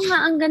it.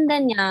 Ang ganda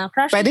niya.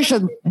 Pwede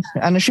siya,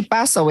 she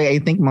passed away, I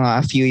think,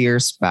 mga a few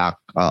years back.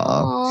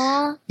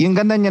 Yung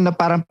ganda niya na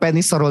parang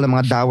pwede sa role ng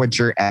mga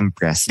Dowager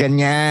Empress.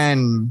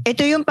 Ganyan.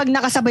 Ito yung pag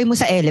nakasabay mo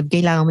sa Elev,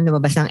 kailangan mo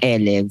lumabas ng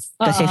Elev.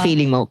 Kasi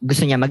feeling mo,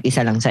 gusto niya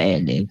mag-isa lang sa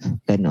Elev.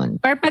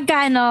 Ganon. Or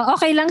pagka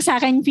okay lang sa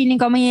akin,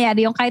 feeling ko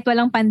mangyayari yung kahit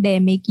walang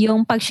pandemic,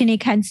 yung pag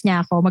shake hands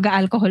niya ako,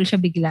 mag-alcohol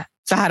siya bigla.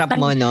 Sa harap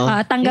mo, no?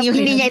 Yung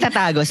hindi niya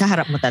itatago, sa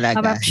harap mo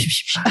talaga.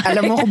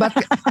 Alam mo kung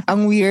bakit,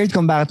 ang weird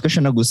kung bakit ko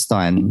siya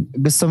nagustuhan.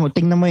 Gusto mo,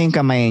 tingnan mo yung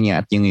kamay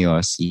niya at yung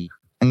Yossi.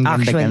 Ang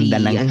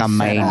ganda-ganda ng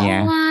kamay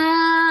niya.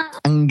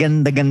 Ang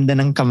ganda-ganda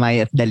ng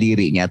kamay at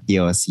daliri niya at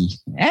Yossi.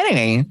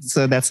 Anyway,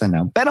 so that's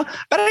enough. Pero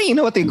you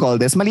know what you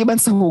call this? Maliban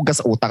sa hugas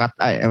utak,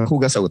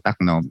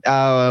 no?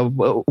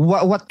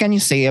 What can you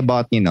say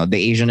about, the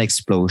Asian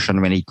explosion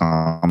when it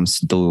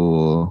comes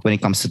to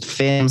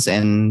films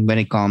and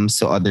when it comes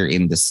to other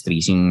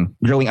industries, yung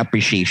growing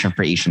appreciation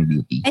for Asian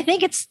beauty? I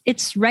think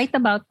it's right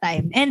about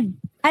time. And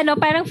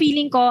parang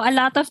feeling ko, a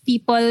lot of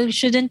people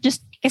shouldn't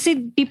just,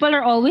 kasi people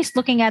are always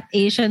looking at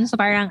Asians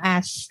parang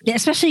as,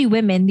 especially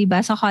women, di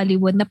ba, sa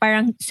Hollywood, na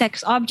parang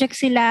sex object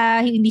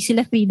sila, hindi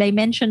sila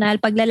three-dimensional,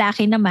 pag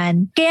lalaki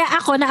naman. Kaya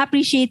ako,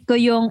 na-appreciate ko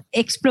yung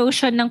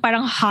explosion ng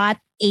parang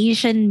hot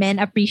Asian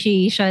men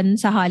appreciation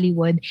sa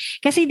Hollywood.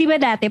 Kasi di ba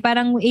dati,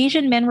 parang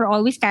Asian men were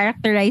always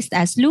characterized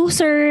as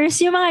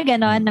losers, yung mga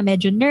ganon na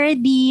medyo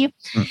nerdy.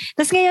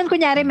 Tapos ngayon,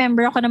 kunyari,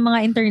 member ako ng mga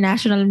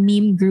international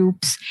meme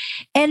groups.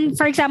 And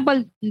for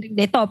example,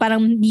 ito,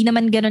 parang di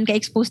naman ganon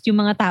ka-exposed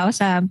yung mga tao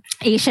sa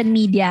Asian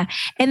media.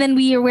 And then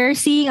we're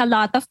seeing a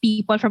lot of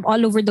people from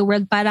all over the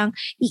world, parang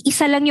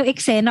isa lang yung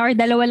eksena or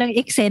dalawa lang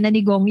eksena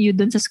ni Gong Yoo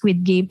dun sa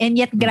Squid Game. And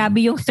yet,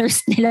 grabe yung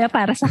thirst nila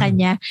para sa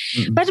kanya.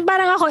 But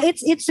parang ako,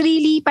 it's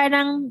really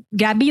parang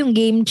grabe yung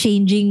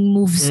game-changing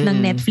moves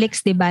ng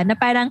Netflix, diba? Na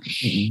parang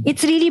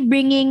it's really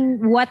bringing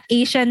what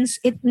Asians,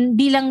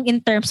 di lang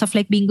in terms of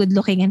like being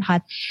good-looking and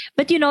hot,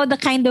 but you know, the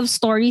kind of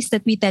stories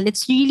that we tell,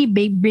 it's really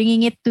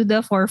bringing it to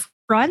the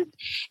forefront.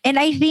 And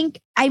I think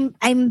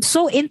I'm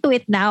so into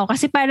it now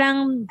kasi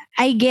parang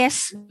I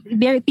guess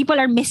people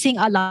are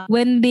missing a lot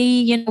when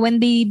they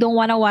don't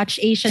want to watch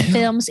Asian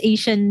films,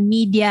 Asian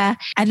media.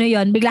 Ano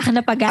yon? Bigla ka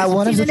na pag-asa.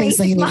 One of the things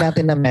na hindi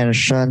natin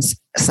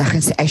na-mentions sa akin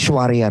si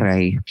Aishwarya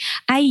Rai.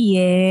 Ay,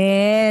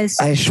 yes.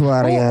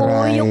 Aishwarya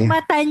Rai. Oo, yung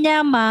mata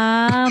niya,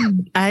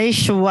 ma'am.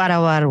 Aishwarya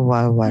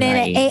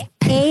Rai.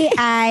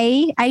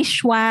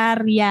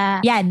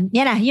 Aishwarya. Yan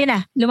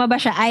na.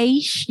 Lumabas siya.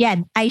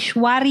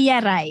 Aishwarya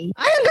Rai.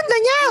 Ay, ang ganda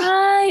niya.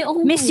 Ay,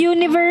 Miss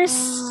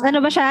Universe,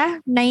 ano ba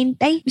siya?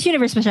 Miss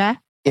Universe ba siya?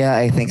 Yeah,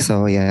 I think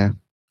so, yeah.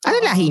 Ano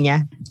lahi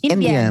niya?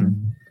 Indian.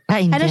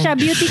 Indian. Ano siya?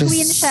 Beauty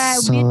queen siya.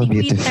 So beauty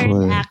queen beautiful.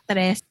 turned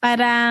actress.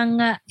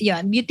 Parang,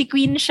 beauty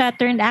queen siya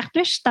turned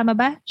actress. Tama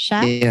ba?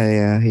 Siya?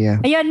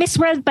 Yeah. Ayun, Miss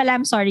World pala.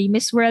 I'm sorry.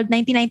 Miss World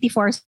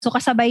 1994. So,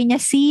 kasabay niya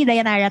si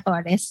Dayanara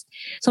Torres.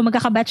 So,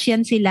 magkakabatch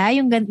yan sila.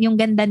 Yung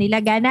ganda nila.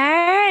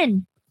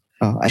 Ganon!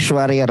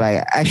 Aishwarya Rai.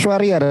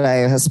 Aishwarya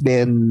Rai has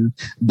been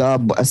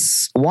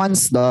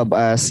once dubbed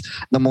as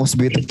the most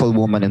beautiful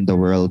woman in the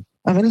world.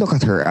 I mean, look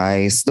at her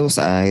eyes, those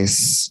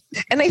eyes.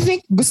 And I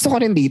think gusto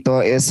ko rin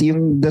dito is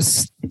yung the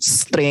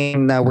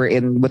string na we're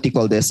in, what do you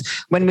call this?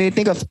 When we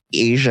think of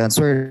Asians,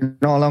 we're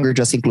no longer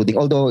just including,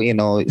 although, you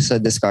know, it's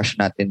a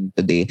discussion natin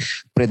today,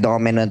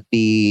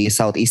 predominantly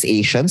Southeast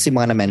Asians, yung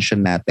mga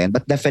na-mention natin.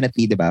 But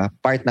definitely, di ba,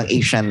 part ng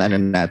Asian,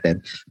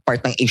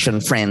 part ng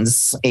Asian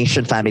friends,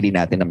 Asian family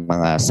natin ng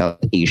mga South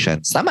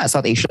Asians. Tama,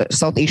 South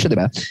Asia, di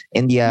ba?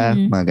 India,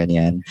 mga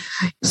ganyan.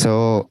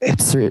 So,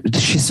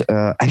 she's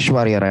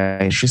Aishwarya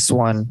Rai. She's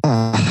one,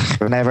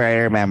 whenever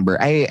I remember,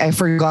 I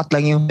forgot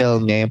lang yung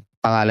film niya, yung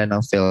pangalan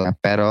ng film.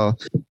 Pero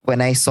when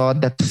I saw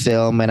that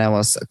film when I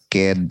was a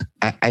kid,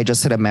 I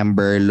just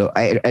remember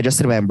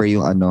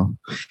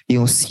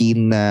yung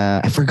scene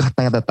na, I forgot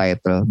na the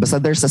title. Basta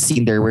there's a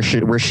scene there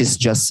where she's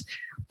just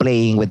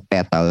playing with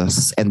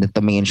petals and then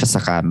tumingin siya sa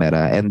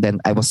camera, and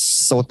then I was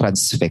so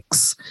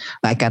transfixed.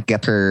 I can't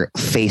get her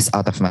face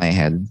out of my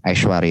head.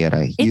 Aishwarya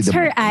Rai. It's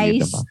her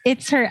eyes.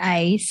 It's her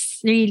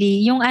eyes.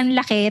 Really. Yung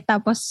anlaki,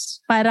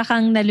 tapos para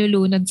kang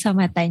nalulunod sa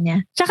mata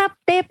niya. Tsaka,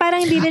 parang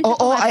hindi rin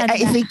siya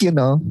I think,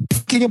 yun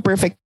yung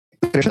perfect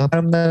picture.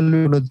 Parang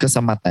nalulunod ka sa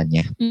mata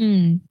niya.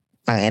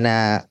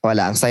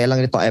 Wala. Ang saya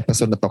lang nito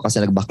episode na to kasi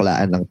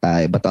nagbaklaan lang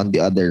tayo. But on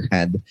the other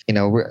hand, you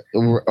know,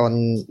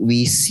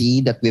 we see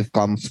that we've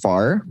come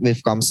far.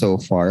 We've come so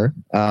far.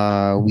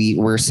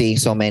 We're seeing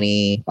so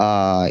many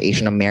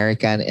Asian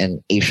American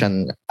and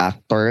Asian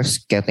actors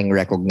getting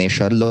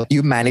recognition. Look,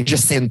 you manage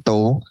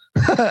Jacinto.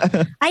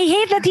 I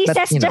hate that he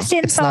says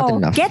Jacinto.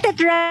 Get it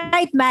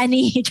right,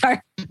 Manny.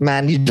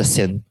 Manny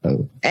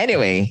Jacinto.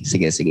 Anyway,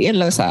 sige.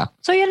 Yun lang sa.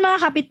 So yun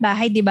mga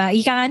kapitbahay, di ba?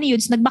 Ika nga ni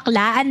Yudes,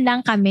 nagbaklaan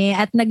lang kami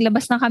at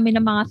naglabas na kami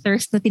ng mga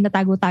thirst na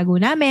tinatago-tago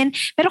namin.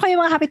 Pero kayo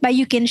mga kapitbahay,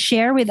 you can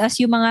share with us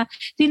yung mga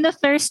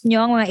thirst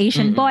nyo, mga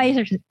Asian boys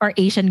or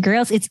Asian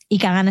girls. It's,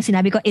 ika nga na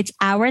sinabi ko, it's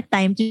our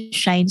time to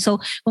shine.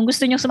 So kung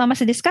gusto nyo sumama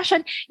sa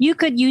discussion, you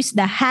could use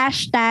the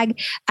hashtag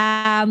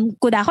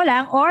Kudako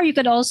lang, or you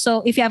could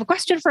also, if you have a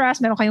question for us,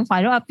 meron kayong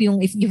follow-up,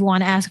 yung if you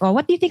want to ask,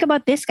 what do you think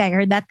about this guy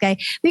or that guy,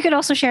 we could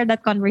also share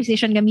that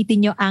conversation. Gamitin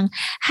nyo ang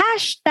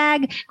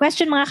hashtag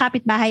question mga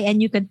kapitbahay,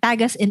 and you could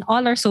tag us in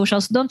all our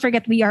socials. Don't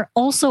forget, we are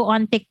also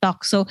on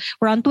TikTok. So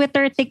we're on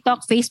Twitter,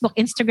 TikTok, Facebook,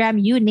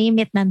 Instagram, you name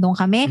it, nandun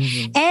kami.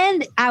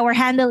 And our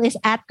handle is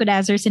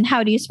 @Kudazers. And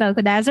how do you spell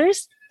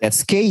Kudazers?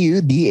 That's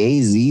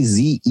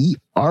KUDAZZERS.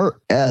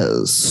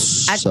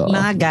 At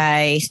mga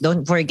guys,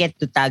 don't forget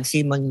to tag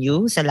Simon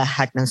Yu sa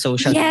lahat ng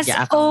social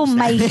media accounts. Oh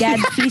my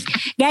God. Please.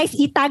 Guys,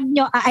 itag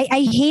nyo.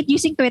 I hate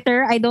using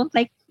Twitter. I don't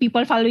like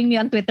people following me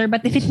on Twitter.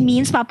 But if it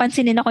means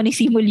papansinin ako ni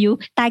Simon Yu,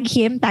 tag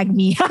him, tag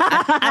me.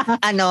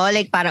 at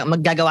like parang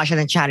maggagawa siya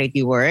ng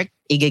charity work.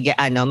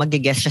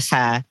 Mag-guest siya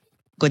sa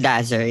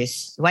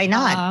Kudazers. Why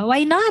not?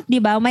 Why not?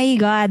 Diba? Oh my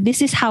God, this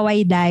is how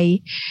I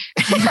die.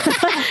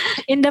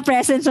 In the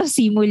presence of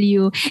Simul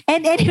Yu.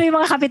 And anyway,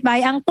 mga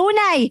kapitbahay, ang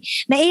tunay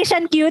na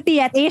Asian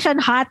cutie at Asian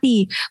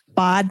hottie,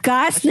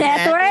 Podcast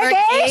Network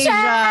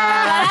Asia!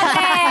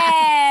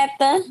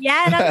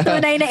 Yan ang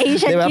tunay na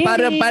Asian diba?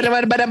 cutie.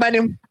 Para naman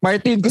yung,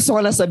 Martin, gusto ko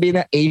lang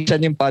sabihin na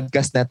Asian yung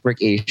Podcast Network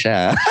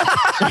Asia.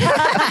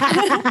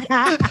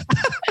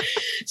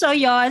 So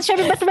yun,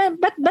 syempre,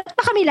 ba't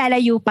pa kami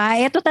lalayo pa?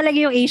 Ito talaga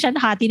yung Asian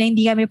hottie na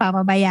hindi kami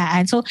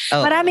papabayaan. So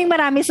maraming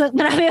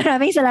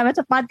salamat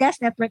sa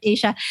Podcast Network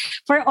Asia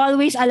for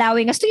always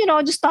allowing us to,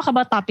 just talk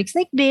about topics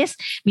like this.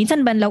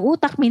 Minsan banlaw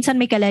utak, minsan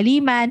may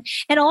kalaliman.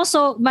 And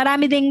also,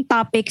 marami ding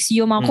topics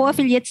yung mga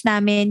co-affiliates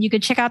namin. You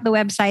could check out the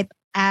website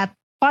at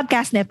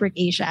Podcast Network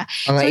Asia.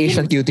 Mga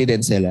Asian cutie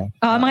din sila.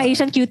 Mga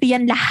Asian cutie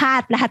yan.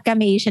 Lahat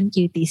kami Asian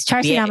cuties.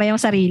 Char, sinama yung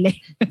sarili.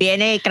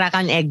 PNA Crack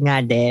an Egg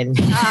nga din.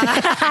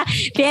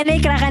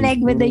 PNA Crack an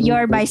Egg with the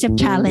Your Bicep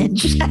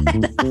Challenge.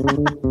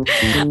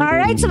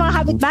 Alright, so mga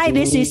kapitbahay,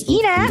 this is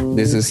Ina.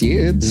 This is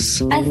Yudes.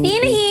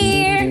 Athena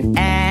here.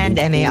 And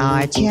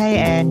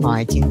MARTIN,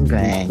 Martin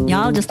Glenn.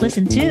 Y'all just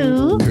listen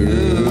to...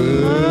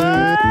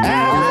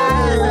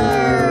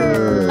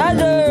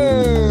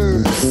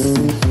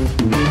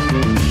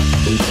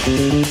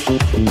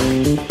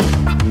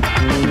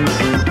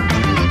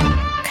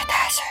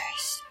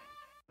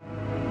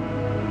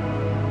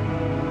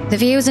 The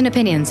views and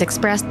opinions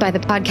expressed by the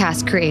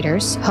podcast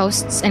creators,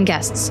 hosts, and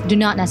guests do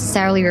not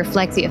necessarily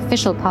reflect the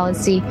official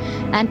policy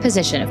and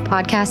position of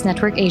Podcast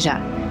Network Asia,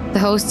 the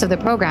hosts of the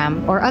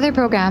program, or other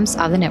programs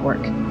of the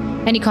network.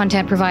 Any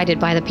content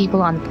provided by the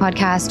people on the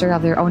podcast are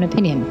of their own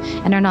opinion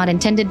and are not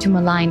intended to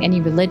malign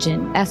any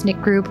religion, ethnic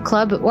group,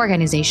 club,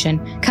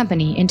 organization,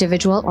 company,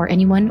 individual, or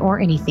anyone or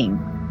anything.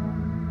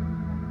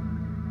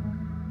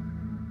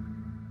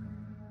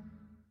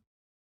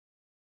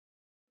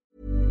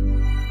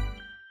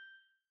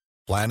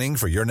 Planning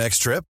for your next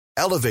trip?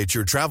 Elevate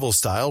your travel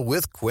style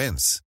with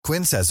Quince.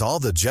 Quince has all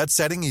the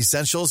jet-setting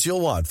essentials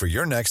you'll want for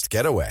your next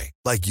getaway,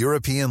 like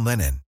European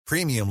linen,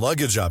 premium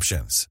luggage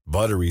options,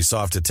 buttery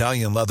soft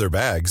Italian leather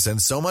bags,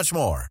 and so much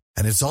more.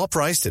 And it's all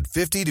priced at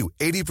 50 to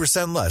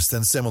 80% less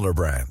than similar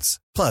brands.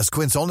 Plus,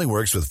 Quince only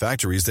works with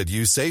factories that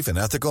use safe and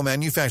ethical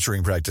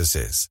manufacturing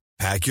practices.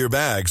 Pack your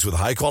bags with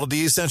high-quality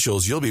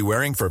essentials you'll be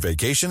wearing for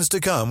vacations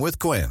to come with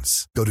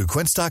Quince. Go to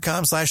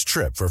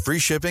quince.com/trip for free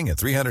shipping and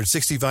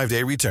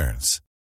 365-day returns.